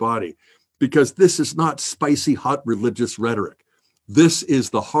sacred body, because this is not spicy, hot religious rhetoric. This is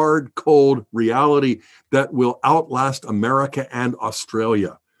the hard, cold reality that will outlast America and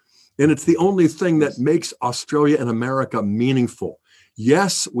Australia. And it's the only thing that makes Australia and America meaningful.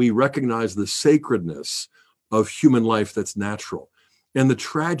 Yes, we recognize the sacredness of human life that's natural and the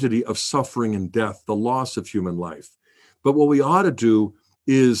tragedy of suffering and death, the loss of human life. But what we ought to do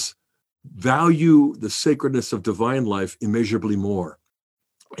is value the sacredness of divine life immeasurably more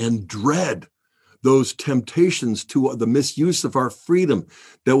and dread those temptations to the misuse of our freedom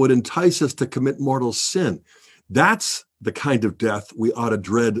that would entice us to commit mortal sin. That's the kind of death we ought to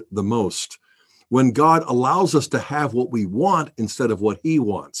dread the most. When God allows us to have what we want instead of what he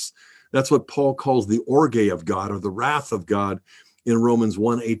wants. That's what Paul calls the orge of God, or the wrath of God, in Romans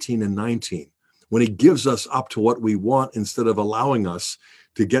 1:18 and 19. When he gives us up to what we want instead of allowing us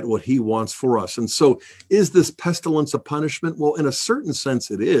to get what he wants for us. And so is this pestilence a punishment? Well, in a certain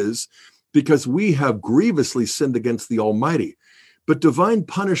sense it is, because we have grievously sinned against the Almighty. But divine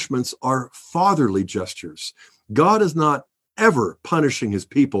punishments are fatherly gestures. God is not ever punishing his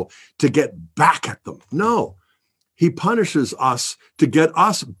people to get back at them. No, he punishes us to get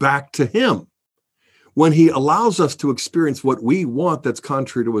us back to him. When he allows us to experience what we want that's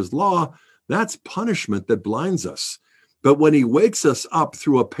contrary to his law, that's punishment that blinds us. But when he wakes us up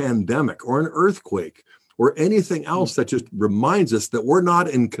through a pandemic or an earthquake or anything else that just reminds us that we're not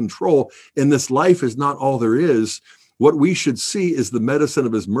in control and this life is not all there is, what we should see is the medicine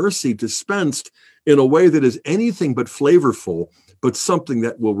of his mercy dispensed in a way that is anything but flavorful, but something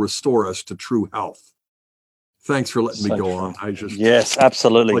that will restore us to true health. Thanks for letting me go on. Yes,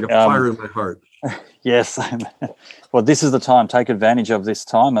 absolutely. Like a fire in my heart. Yes. Well, this is the time. Take advantage of this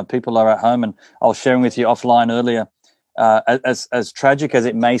time. And people are at home, and I was sharing with you offline earlier, as tragic as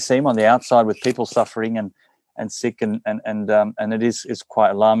it may seem on the outside, with people suffering and sick, and it is quite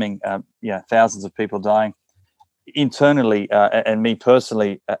alarming. Thousands of people dying internally, and me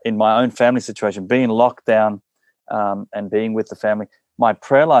personally, in my own family situation, being locked down and being with the family. My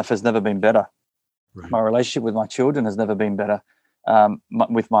prayer life has never been better. Right. My relationship with my children has never been better.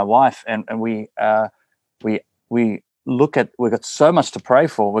 With my wife, and we look at, we've got so much to pray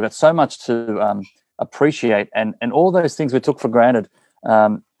for. We've got so much to appreciate, and all those things we took for granted.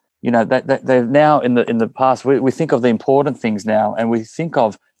 That they're now in the past. We think of the important things now, and we think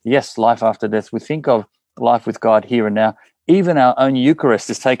of, yes, life after death. We think of life with God here and now. Even our own Eucharist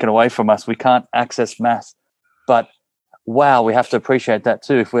is taken away from us. We can't access Mass, but wow, we have to appreciate that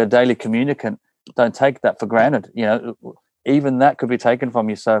too. If we're a daily communicant, don't take that for granted. Even that could be taken from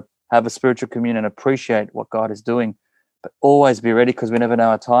you. So have a spiritual communion, appreciate what God is doing, but always be ready, because we never know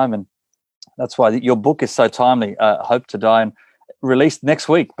our time. And that's why your book is so timely, Hope to Die, and released next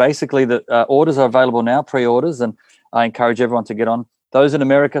week. Basically, the orders are available now, pre-orders, and I encourage everyone to get on. Those in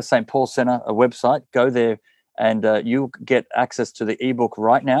America, St. Paul Center, a website, go there, and you get access to the ebook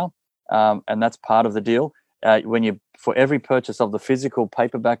right now, and that's part of the deal. For every purchase of the physical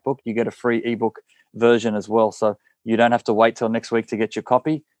paperback book, you get a free ebook version as well. So you don't have to wait till next week to get your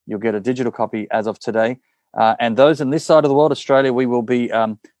copy. You'll get a digital copy as of today. And those in this side of the world, Australia, we will be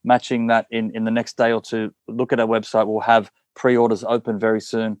matching that in the next day or two. Look at our website. We'll have pre-orders open very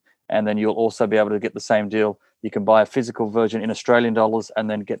soon. And then you'll also be able to get the same deal. You can buy a physical version in Australian dollars and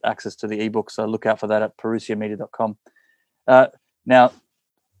then get access to the ebook. So look out for that at parousiamedia.com. Now,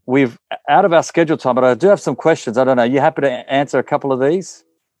 we've out of our scheduled time, but I do have some questions. I don't know. You happy to answer a couple of these?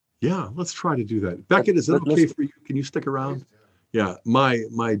 Yeah, let's try to do that. Beckett, is it okay for you? Can you stick around? Yeah,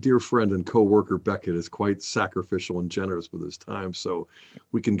 my dear friend and co-worker Beckett is quite sacrificial and generous with his time, so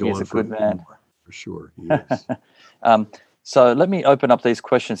we can go on for a good man for sure. He is. So let me open up these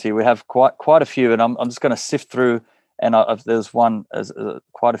questions here. We have quite a few, and I'm just going to sift through. And there's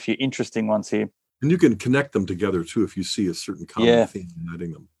quite a few interesting ones here. And you can connect them together too if you see a certain common theme and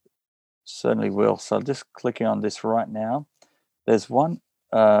adding them. Certainly will. So just clicking on this right now. There's one.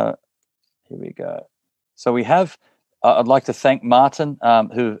 Here we go. So we have. I'd like to thank Martin,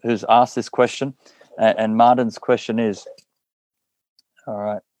 who's asked this question, and Martin's question is. All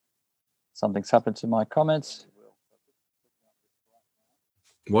right. Something's happened to my comments.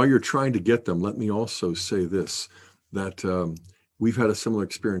 While you're trying to get them, let me also say this, that we've had a similar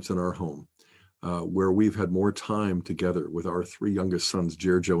experience in our home where we've had more time together with our three youngest sons,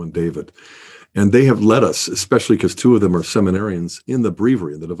 Joe and David. And they have led us, especially because two of them are seminarians, in the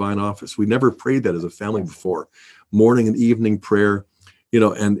breviary, in the divine office. We never prayed that as a family before. Morning and evening prayer,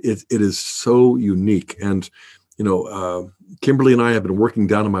 and it is so unique. And, Kimberly and I have been working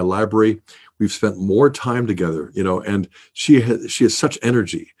down in my library. We've spent more time together, and she has such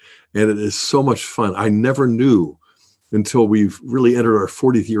energy, and it is so much fun. I never knew until we've really entered our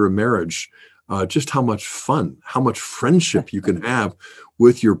 40th year of marriage, just how much fun, how much friendship you can have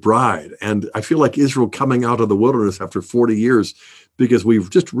with your bride. And I feel like Israel coming out of the wilderness after 40 years, because we've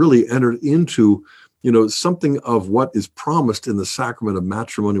just really entered into something of what is promised in the sacrament of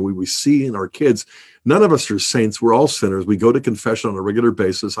matrimony. We see in our kids. None of us are saints. We're all sinners. We go to confession on a regular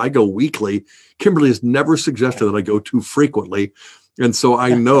basis. I go weekly. Kimberly has never suggested that I go too frequently. And so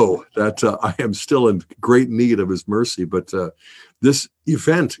I know that I am still in great need of his mercy. But this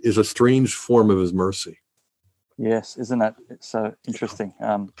event is a strange form of his mercy. Yes, isn't that so interesting?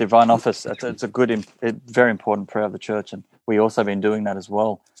 Divine office, it's a good, very important prayer of the church. And we also been doing that as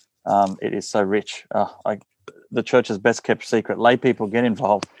well. It is so rich. The church's best kept secret. Lay people get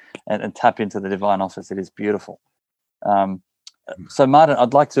involved and tap into the divine office. It is beautiful. So Martin,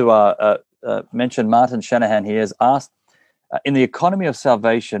 I'd like to mention Martin Shanahan. He has asked, in the economy of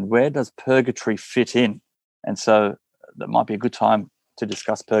salvation, where does purgatory fit in? And so that might be a good time to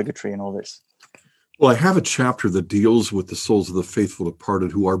discuss purgatory and all this. Well, I have a chapter that deals with the souls of the faithful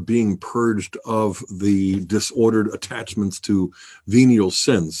departed who are being purged of the disordered attachments to venial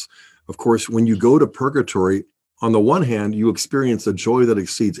sins. Of course, when you go to purgatory, on the one hand, you experience a joy that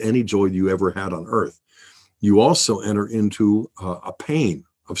exceeds any joy you ever had on earth. You also enter into a pain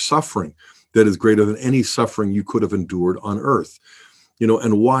of suffering that is greater than any suffering you could have endured on earth.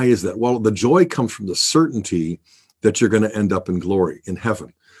 And why is that? Well, the joy comes from the certainty that you're going to end up in glory, in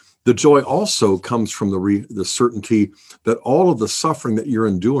heaven. The joy also comes from the certainty that all of the suffering that you're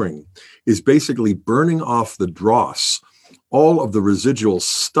enduring is basically burning off the dross, all of the residual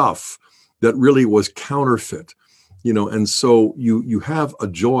stuff that really was counterfeit, and so you have a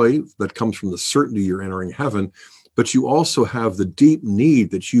joy that comes from the certainty you're entering heaven, but you also have the deep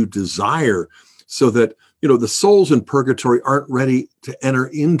need that you desire so that, the souls in purgatory aren't ready to enter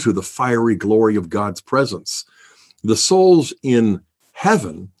into the fiery glory of God's presence. The souls in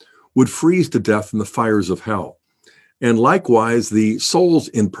heaven would freeze to death in the fires of hell. And likewise, the souls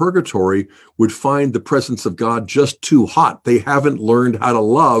in purgatory would find the presence of God just too hot. They haven't learned how to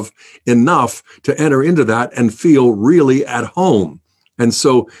love enough to enter into that and feel really at home. And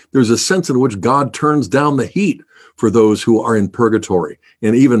so there's a sense in which God turns down the heat for those who are in purgatory,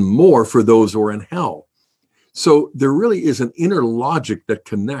 and even more for those who are in hell. So there really is an inner logic that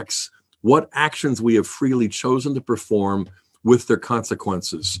connects what actions we have freely chosen to perform with their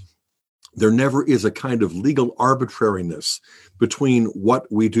consequences. There never is a kind of legal arbitrariness between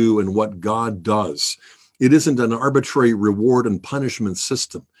what we do and what God does. It isn't an arbitrary reward and punishment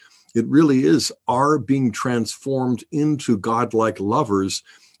system. It really is our being transformed into godlike lovers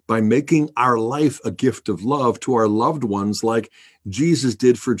by making our life a gift of love to our loved ones, like Jesus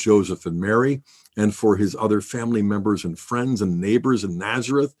did for Joseph and Mary and for his other family members and friends and neighbors in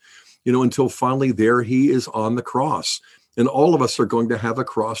Nazareth, until finally there he is on the cross. And all of us are going to have a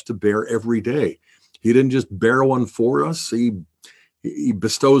cross to bear every day. He didn't just bear one for us. He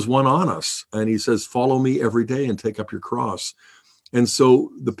bestows one on us. And he says, follow me every day and take up your cross. And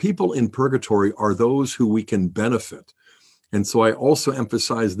so the people in purgatory are those who we can benefit. And so I also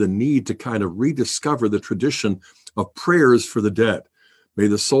emphasize the need to kind of rediscover the tradition of prayers for the dead. May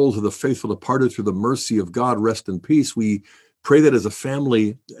the souls of the faithful departed through the mercy of God rest in peace. We pray that as a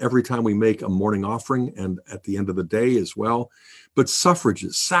family every time we make a morning offering and at the end of the day as well. But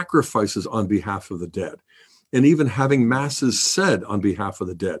suffrages, sacrifices on behalf of the dead, and even having masses said on behalf of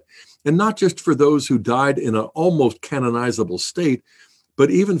the dead. And not just for those who died in an almost canonizable state, but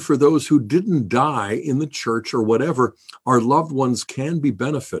even for those who didn't die in the church or whatever, our loved ones can be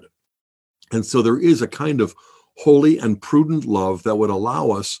benefited. And so there is a kind of holy and prudent love that would allow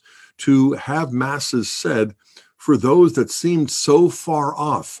us to have masses said for those that seemed so far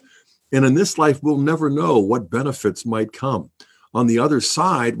off. And in this life, we'll never know what benefits might come. On the other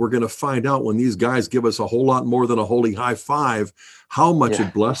side, we're going to find out when these guys give us a whole lot more than a holy high five, how much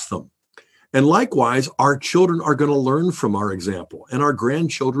it blessed them. And likewise, our children are going to learn from our example, and our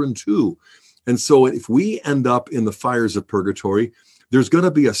grandchildren too. And so if we end up in the fires of purgatory, there's going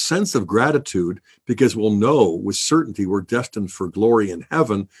to be a sense of gratitude because we'll know with certainty we're destined for glory in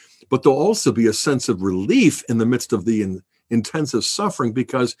heaven. But there'll also be a sense of relief in the midst of the intensive suffering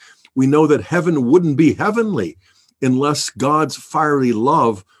because we know that heaven wouldn't be heavenly unless God's fiery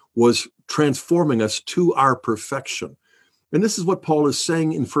love was transforming us to our perfection. And this is what Paul is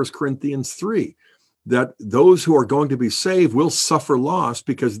saying in 1 Corinthians 3, that those who are going to be saved will suffer loss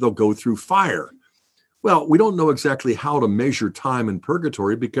because they'll go through fire. Well, we don't know exactly how to measure time in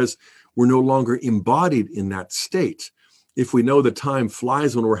purgatory because we're no longer embodied in that state. If we know that time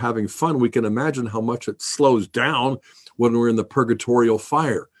flies when we're having fun, we can imagine how much it slows down when we're in the purgatorial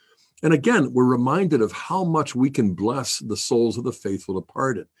fire. And again, we're reminded of how much we can bless the souls of the faithful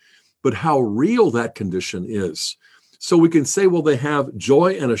departed, but how real that condition is. So we can say, well, they have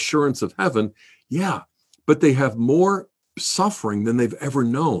joy and assurance of heaven. Yeah, but they have more suffering than they've ever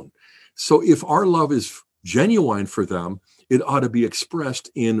known. So if our love is genuine for them, it ought to be expressed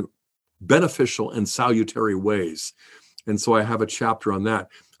in beneficial and salutary ways. And so I have a chapter on that.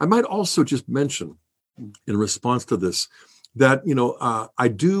 I might also just mention in response to this that, I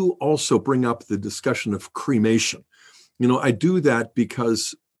do also bring up the discussion of cremation. I do that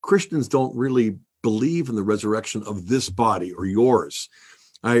because Christians don't really believe in the resurrection of this body or yours.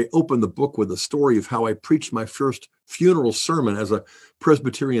 I opened the book with a story of how I preached my first funeral sermon as a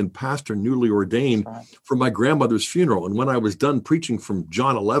Presbyterian pastor, newly ordained, for my grandmother's funeral. And when I was done preaching from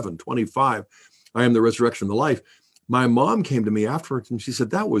John 11:25, I am the resurrection and the life, my mom came to me afterwards and she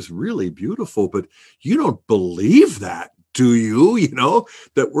said, that was really beautiful, but you don't believe that, do you?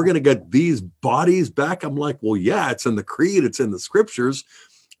 That we're going to get these bodies back? I'm like, well, yeah, it's in the creed, it's in the scriptures.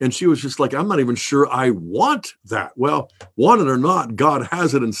 And she was just like, I'm not even sure I want that. Well, want it or not, God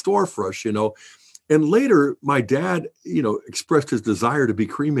has it in store for us, And later, my dad, expressed his desire to be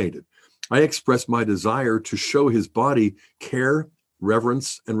cremated. I expressed my desire to show his body care,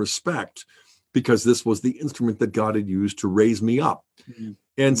 reverence, and respect, because this was the instrument that God had used to raise me up. Mm-hmm.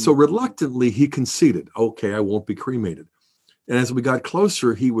 And so reluctantly, he conceded, okay, I won't be cremated. And as we got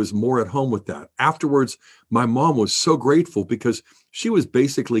closer, he was more at home with that. Afterwards, my mom was so grateful because she was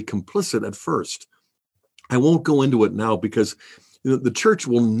basically complicit at first. I won't go into it now because the church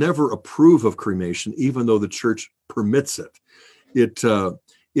will never approve of cremation, even though the church permits it.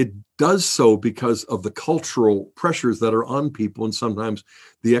 It does so because of the cultural pressures that are on people and sometimes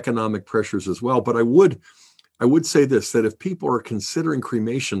the economic pressures as well. But I would say this, that if people are considering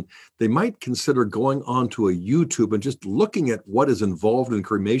cremation, they might consider going onto a YouTube and just looking at what is involved in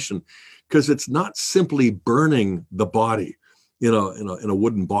cremation, because it's not simply burning the body in a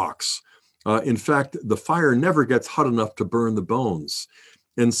wooden box. In fact, the fire never gets hot enough to burn the bones.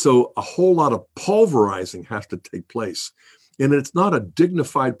 And so a whole lot of pulverizing has to take place. And it's not a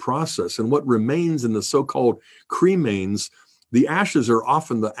dignified process. And what remains in the so-called cremains, the ashes are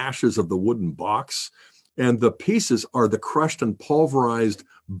often the ashes of the wooden box, and the pieces are the crushed and pulverized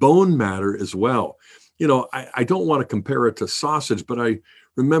bone matter as well. I don't want to compare it to sausage, but I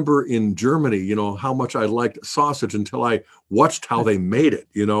remember in Germany, how much I liked sausage until I watched how they made it,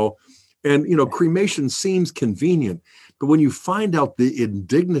 And, cremation seems convenient, but when you find out the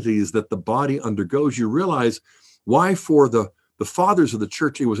indignities that the body undergoes, you realize why for the fathers of the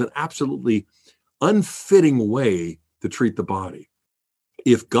church, it was an absolutely unfitting way to treat the body.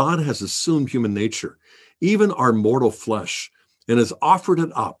 If God has assumed human nature, even our mortal flesh, and has offered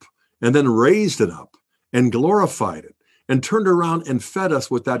it up and then raised it up and glorified it and turned around and fed us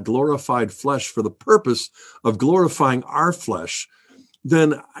with that glorified flesh for the purpose of glorifying our flesh,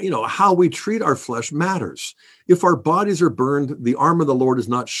 then, how we treat our flesh matters. If our bodies are burned, the arm of the Lord is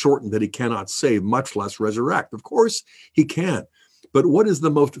not shortened that he cannot save, much less resurrect. Of course, he can. But what is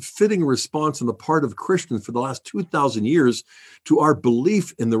the most fitting response on the part of Christians for the last 2,000 years to our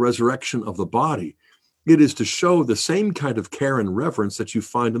belief in the resurrection of the body? It is to show the same kind of care and reverence that you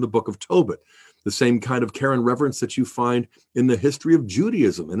find in the book of Tobit, the same kind of care and reverence that you find in the history of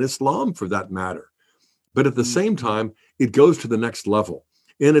Judaism and Islam, for that matter. But at the same time, it goes to the next level.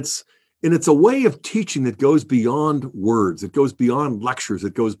 And it's a way of teaching that goes beyond words. It goes beyond lectures.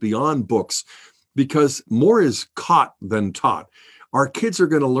 It goes beyond books, because more is caught than taught. Our kids are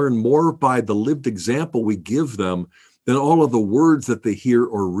going to learn more by the lived example we give them than all of the words that they hear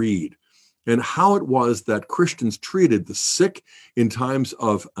or read. And how it was that Christians treated the sick in times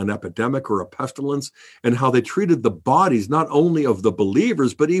of an epidemic or a pestilence, and how they treated the bodies, not only of the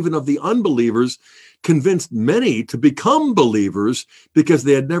believers, but even of the unbelievers, convinced many to become believers because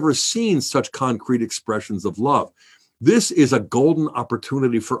they had never seen such concrete expressions of love. This is a golden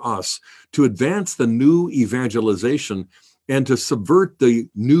opportunity for us to advance the new evangelization and to subvert the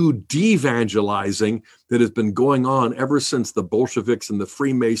new devangelizing that has been going on ever since the Bolsheviks and the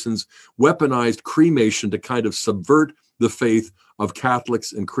Freemasons weaponized cremation to kind of subvert the faith of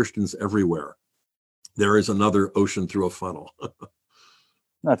Catholics and Christians everywhere. There is another ocean through a funnel.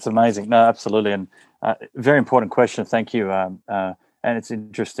 That's amazing. No, absolutely. And very important question. Thank you. And it's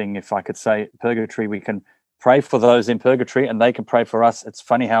interesting, if I could say, purgatory, we can pray for those in purgatory and they can pray for us. It's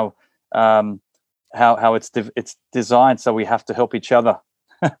funny how it's designed so we have to help each other.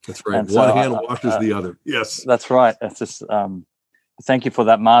 That's right. One hand washes the other. Yes. That's right. It's just thank you for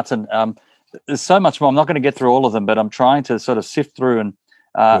that, Martin. There's so much more. I'm not going to get through all of them, but I'm trying to sort of sift through.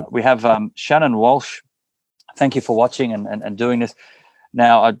 And we have Shannon Walsh. Thank you for watching and doing this.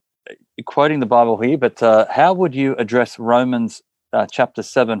 Now, I'm quoting the Bible here, but how would you address Romans chapter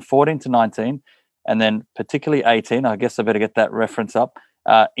 7, 14 to 19, and then particularly 18? I guess I better get that reference up.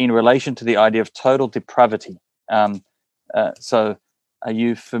 In relation to the idea of total depravity. So are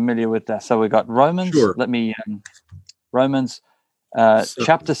you familiar with that? So we've got Romans. Sure. Romans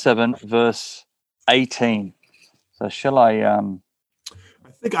chapter 7, verse 18. So shall I...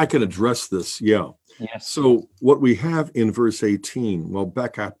 I think I can address this, yeah. Yes. So what we have in verse 18, well,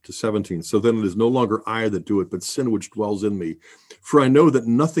 back up to 17. So then it is no longer I that do it, but sin which dwells in me. For I know that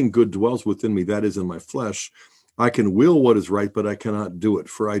nothing good dwells within me, that is in my flesh. I can will what is right, but I cannot do it.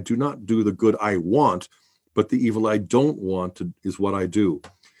 For I do not do the good I want, but the evil I don't want is what I do.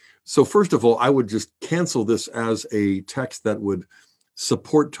 So first of all, I would just cancel this as a text that would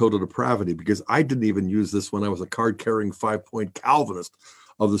support total depravity, because I didn't even use this when I was a card-carrying 5-point Calvinist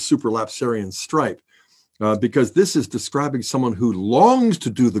of the superlapsarian stripe, because this is describing someone who longs to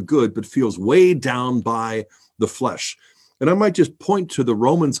do the good but feels weighed down by the flesh. And I might just point to the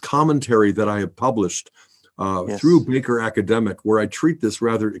Romans commentary that I have published through Baker Academic, where I treat this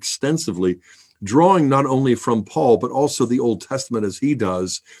rather extensively, drawing not only from Paul, but also the Old Testament as he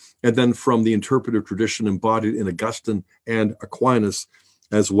does, and then from the interpretive tradition embodied in Augustine and Aquinas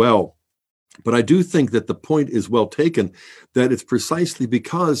as well. But I do think that the point is well taken, that it's precisely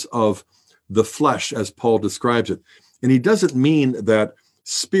because of the flesh, as Paul describes it. And he doesn't mean that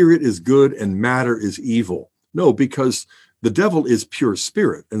spirit is good and matter is evil. No, because the devil is pure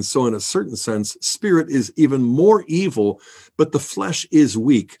spirit. And so in a certain sense, spirit is even more evil, but the flesh is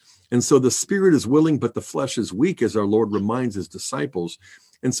weak. And so the spirit is willing, but the flesh is weak, as our Lord reminds his disciples.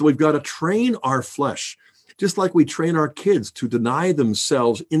 And so we've got to train our flesh, just like we train our kids to deny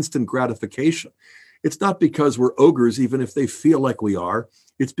themselves instant gratification. It's not because we're ogres, even if they feel like we are.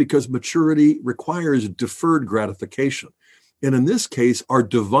 It's because maturity requires deferred gratification. And in this case, our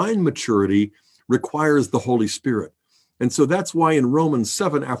divine maturity requires the Holy Spirit. And so that's why in Romans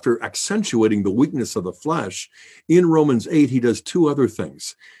 7, after accentuating the weakness of the flesh, in Romans 8, he does two other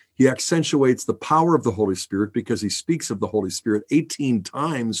things. He accentuates the power of the Holy Spirit because he speaks of the Holy Spirit 18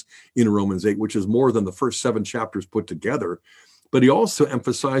 times in Romans 8, which is more than the first 7 chapters put together. But he also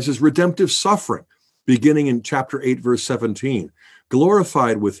emphasizes redemptive suffering, beginning in chapter 8, verse 17.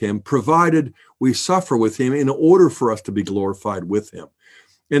 Glorified with him, provided we suffer with him in order for us to be glorified with him.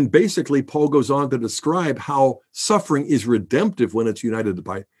 And basically, Paul goes on to describe how suffering is redemptive when it's united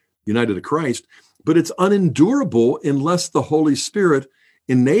to Christ, but it's unendurable unless the Holy Spirit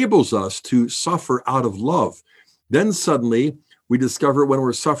enables us to suffer out of love. Then suddenly we discover when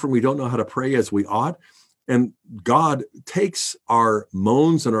we're suffering, we don't know how to pray as we ought. And God takes our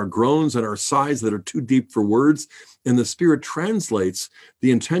moans and our groans and our sighs that are too deep for words, and the Spirit translates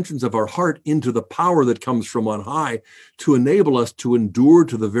the intentions of our heart into the power that comes from on high to enable us to endure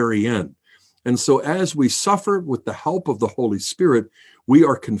to the very end. And so as we suffer with the help of the Holy Spirit, we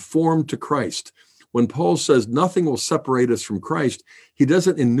are conformed to Christ. When Paul says nothing will separate us from Christ, he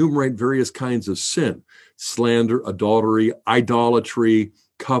doesn't enumerate various kinds of sin, slander, adultery, idolatry,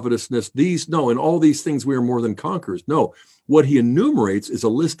 covetousness. In all these things we are more than conquerors. No, what he enumerates is a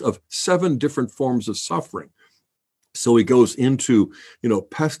list of 7 different forms of suffering. So he goes into,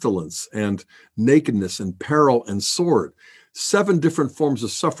 pestilence and nakedness and peril and sword. 7 different forms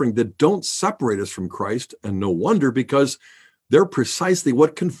of suffering that don't separate us from Christ, and no wonder, because they're precisely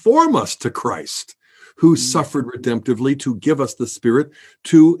what conform us to Christ, who suffered redemptively to give us the Spirit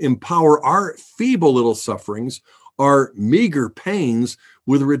to empower our feeble little sufferings, our meager pains,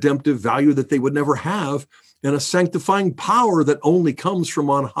 with a redemptive value that they would never have, and a sanctifying power that only comes from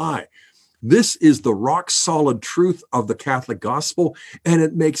on high. This is the rock-solid truth of the Catholic gospel, and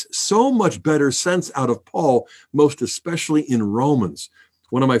it makes so much better sense out of Paul, most especially in Romans,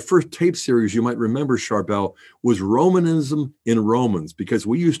 One of my first tape series, you might remember, Charbel, was Romanism in Romans, because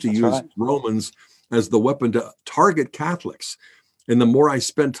we used to use right. Romans as the weapon to target Catholics. And the more I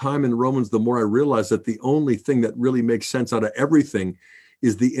spent time in Romans, the more I realized that the only thing that really makes sense out of everything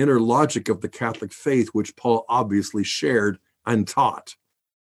is the inner logic of the Catholic faith, which Paul obviously shared and taught.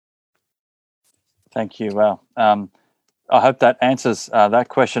 Thank you. Wow. I hope that answers that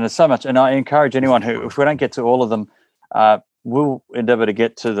question. There's so much, and I encourage anyone who, if we don't get to all of them, we'll endeavor to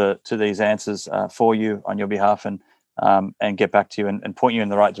get to these answers for you on your behalf, and get back to you and point you in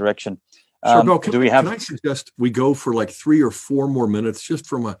the right direction. Sure, Bill, can I suggest we go for like 3 or 4 more minutes, just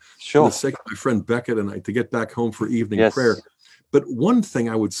for the sake of my friend Beckett and I, to get back home for evening prayer. But one thing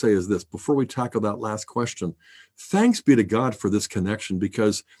I would say is this, before we tackle that last question: thanks be to God for this connection,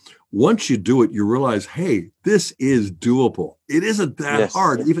 because once you do it, you realize, hey, this is doable. It isn't that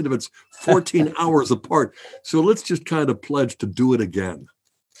hard, even if it's 14 hours apart. So let's just kind of pledge to do it again.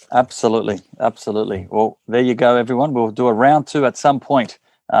 Absolutely. Well, there you go, everyone. We'll do a round 2 at some point,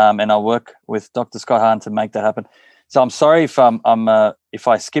 and I'll work with Dr. Scott Hahn to make that happen. So I'm sorry if if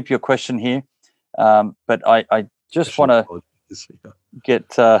I skip your question here, but I just want to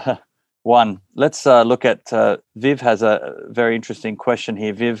get one. Let's look at Viv has a very interesting question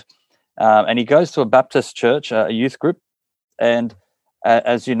here. Viv, and he goes to a Baptist church, a youth group, and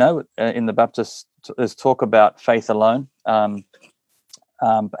as you know, in the Baptist, there's talk about faith alone.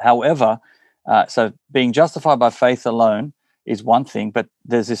 However, so being justified by faith alone is one thing, but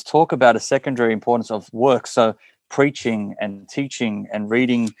there's this talk about a secondary importance of work. So preaching and teaching and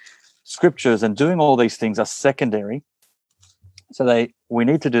reading scriptures and doing all these things are secondary. So we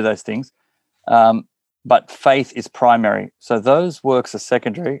need to do those things, but faith is primary. So those works are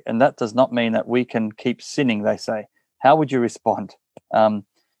secondary, and that does not mean that we can keep sinning, they say. How would you respond?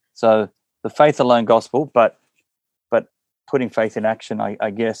 So the faith alone gospel, but putting faith in action, I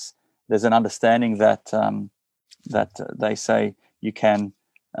guess there's an understanding that they say you can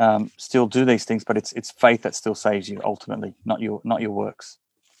still do these things, but it's faith that still saves you ultimately, not your works.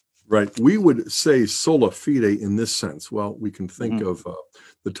 Right. We would say sola fide in this sense. Well, we can think of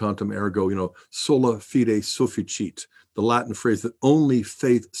the tantum ergo, sola fide sufficit, the Latin phrase that only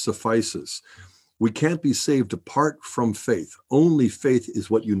faith suffices. We can't be saved apart from faith. Only faith is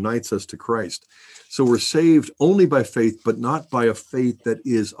what unites us to Christ. So we're saved only by faith, but not by a faith that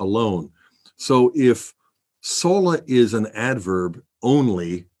is alone. So if sola is an adverb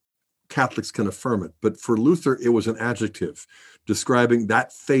only, Catholics can affirm it. But for Luther, it was an adjective describing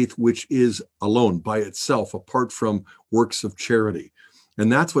that faith which is alone by itself, apart from works of charity.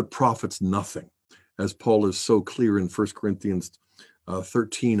 And that's what profits nothing, as Paul is so clear in 1 Corinthians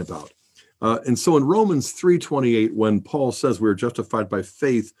 13 about. And so in Romans 3:28, when Paul says we're justified by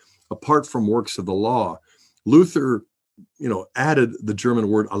faith apart from works of the law, Luther, added the German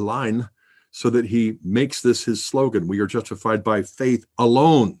word allein, so that he makes this his slogan: we are justified by faith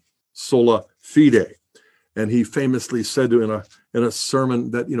alone, sola fide. And he famously said in a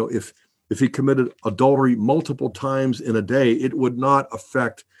sermon that, if he committed adultery multiple times in a day, it would not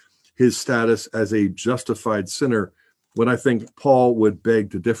affect his status as a justified sinner, when I think Paul would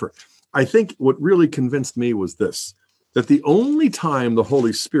beg to differ. I think what really convinced me was this, that the only time the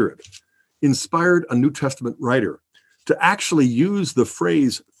Holy Spirit inspired a New Testament writer to actually use the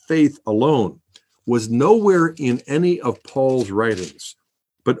phrase faith alone was nowhere in any of Paul's writings,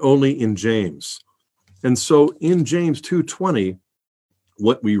 but only in James. And so in James 2:20,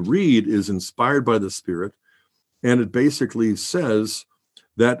 what we read is inspired by the Spirit, and it basically says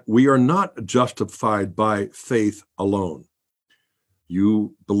that we are not justified by faith alone.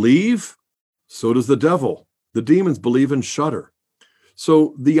 You believe, so does the devil. The demons believe and shudder.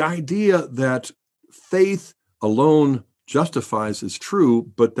 So the idea that faith alone justifies is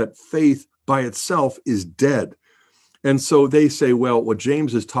true, but that faith by itself is dead. And so they say, well, what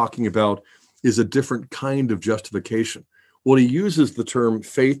James is talking about is a different kind of justification. Well, he uses the term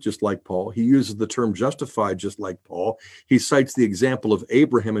faith just like Paul. He uses the term justified just like Paul. He cites the example of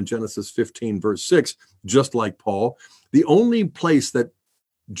Abraham in Genesis 15, verse 6, just like Paul. The only place that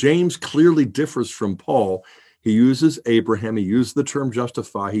James clearly differs from Paul, he uses Abraham, he uses the term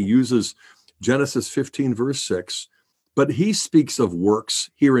justify, he uses Genesis 15, verse 6, but he speaks of works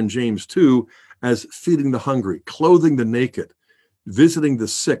here in James 2 as feeding the hungry, clothing the naked, visiting the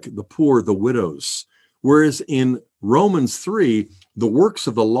sick, the poor, the widows. Whereas in Romans 3, the works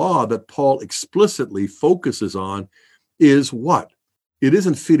of the law that Paul explicitly focuses on is what? It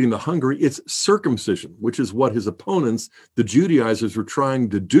isn't feeding the hungry, it's circumcision, which is what his opponents, the Judaizers, were trying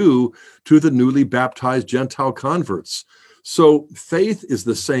to do to the newly baptized Gentile converts. So faith is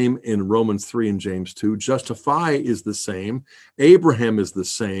the same in Romans 3 and James 2. Justify is the same. Abraham is the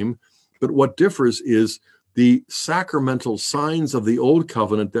same. But what differs is the sacramental signs of the old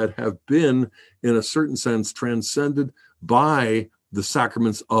covenant that have been, in a certain sense, transcended by the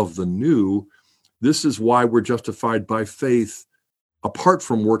sacraments of the new. This is why we're justified by faith apart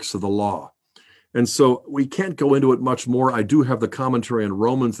from works of the law. And so we can't go into it much more. I do have the commentary on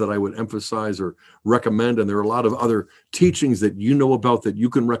Romans that I would emphasize or recommend, and there are a lot of other teachings that you know about that you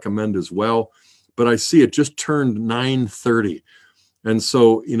can recommend as well. But I see it just turned 9:30. And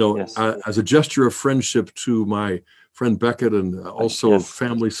so, Yes. As a gesture of friendship to my friend Beckett and also Yes.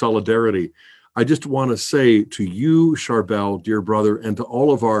 family solidarity, I just want to say to you, Charbel, dear brother, and to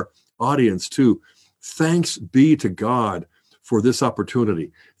all of our audience too, thanks be to God for this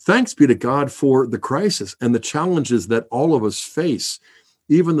opportunity. Thanks be to God for the crisis and the challenges that all of us face,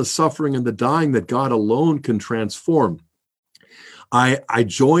 even the suffering and the dying that God alone can transform. I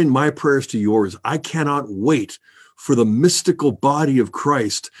join my prayers to yours. I cannot wait for the mystical body of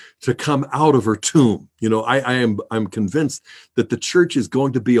Christ to come out of her tomb. I'm convinced that the church is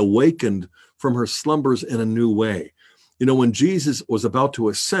going to be awakened from her slumbers in a new way. When Jesus was about to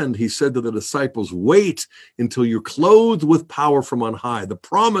ascend, he said to the disciples, wait until you're clothed with power from on high, the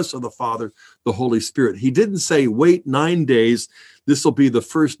promise of the Father, the Holy Spirit. He didn't say, wait 9 days. This will be the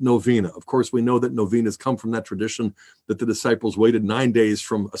first novena. Of course, we know that novenas come from that tradition that the disciples waited 9 days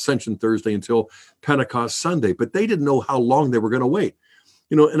from Ascension Thursday until Pentecost Sunday, but they didn't know how long they were going to wait.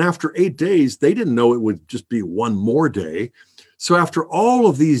 And after 8 days, they didn't know it would just be one more day. So after all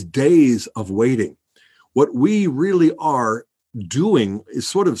of these days of waiting, what we really are doing is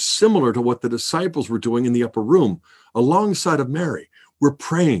sort of similar to what the disciples were doing in the upper room alongside of Mary. We're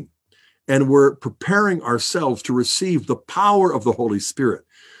praying and we're preparing ourselves to receive the power of the Holy Spirit.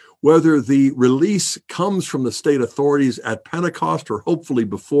 Whether the release comes from the state authorities at Pentecost or hopefully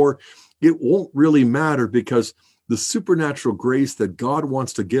before, it won't really matter because the supernatural grace that God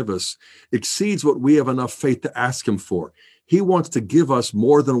wants to give us exceeds what we have enough faith to ask him for. He wants to give us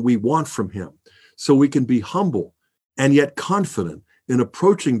more than we want from him. So we can be humble and yet confident in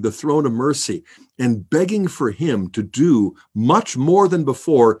approaching the throne of mercy and begging for him to do much more than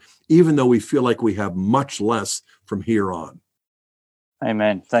before, even though we feel like we have much less from here on.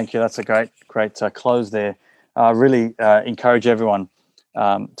 Amen. Thank you. That's a great close there. Really encourage everyone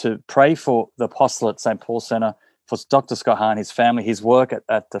to pray for the apostolate St. Paul Center, for Dr. Scott Hahn, his family, his work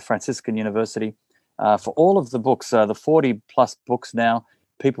at the Franciscan University, for all of the books, the 40 plus books now,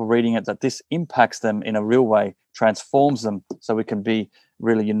 people reading it, that this impacts them in a real way, transforms them, so we can be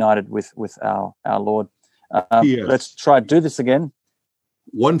really united with our Lord. Yes. Let's try to do this again.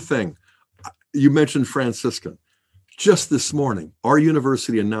 One thing, you mentioned Franciscan. Just this morning, our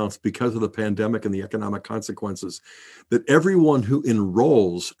university announced, because of the pandemic and the economic consequences, that everyone who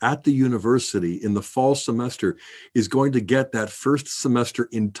enrolls at the university in the fall semester is going to get that first semester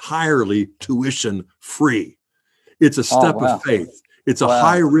entirely tuition free. It's a step of faith. It's a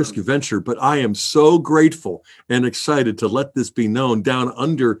high-risk venture, but I am so grateful and excited to let this be known down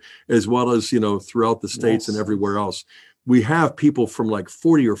under, as well as, throughout the States and everywhere else. We have people from like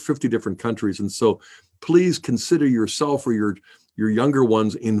 40 or 50 different countries. And so please consider yourself or your younger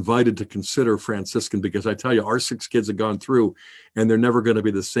ones invited to consider Franciscan, because I tell you, our 6 kids have gone through and they're never going to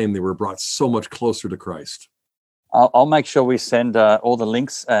be the same. They were brought so much closer to Christ. I'll make sure we send all the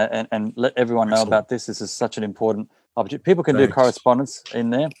links and let everyone know about this. This is such an important opportunity. People can do correspondence in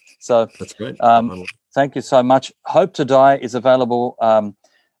there. So that's great. Thank you so much. Hope to Die is available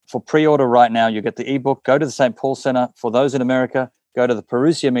for pre-order right now. You get the ebook. Go to the St. Paul Center for those in America. Go to the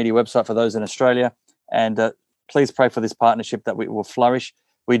Parousia Media website for those in Australia. And please pray for this partnership that we will flourish.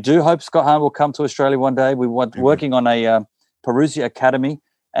 We do hope Scott Hahn will come to Australia one day. We're working on a Parousia Academy,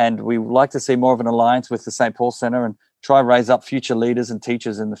 and we would like to see more of an alliance with the St. Paul Center and try raise up future leaders and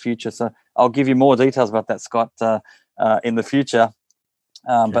teachers in the future. So I'll give you more details about that, Scott, in the future.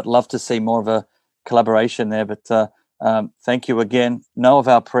 But love to see more of a collaboration there. But thank you again. Know of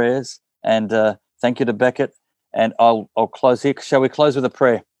our prayers, and thank you to Beckett. And I'll close here. Shall we close with a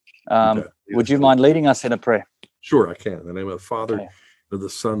prayer? Would you mind leading us in a prayer? Sure, I can. In the name of the Father, of the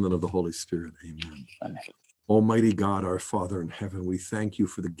Son, and of the Holy Spirit. Amen. Amen. Almighty God, our Father in heaven, we thank you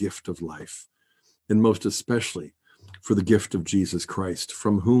for the gift of life, and most especially for the gift of Jesus Christ,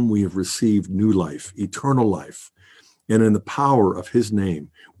 from whom we have received new life, eternal life. And in the power of his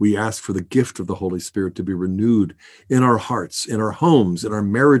name, we ask for the gift of the Holy Spirit to be renewed in our hearts, in our homes, in our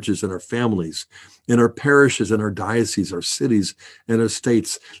marriages, in our families, in our parishes, in our dioceses, our cities, and our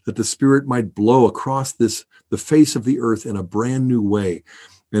states, that the Spirit might blow across the face of the earth in a brand new way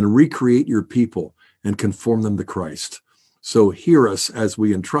and recreate your people and conform them to Christ. So hear us as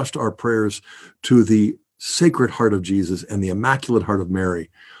we entrust our prayers to the Sacred Heart of Jesus and the Immaculate Heart of Mary.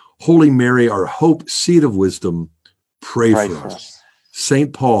 Holy Mary, our hope, seat of wisdom, pray for us.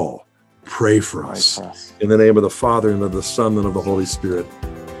 St. Paul, pray for us. In the name of the Father, and of the Son, and of the Holy Spirit.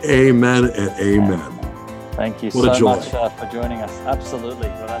 Amen and amen. Thank you What so much for joining us. Absolutely.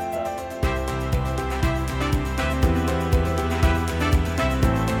 Well,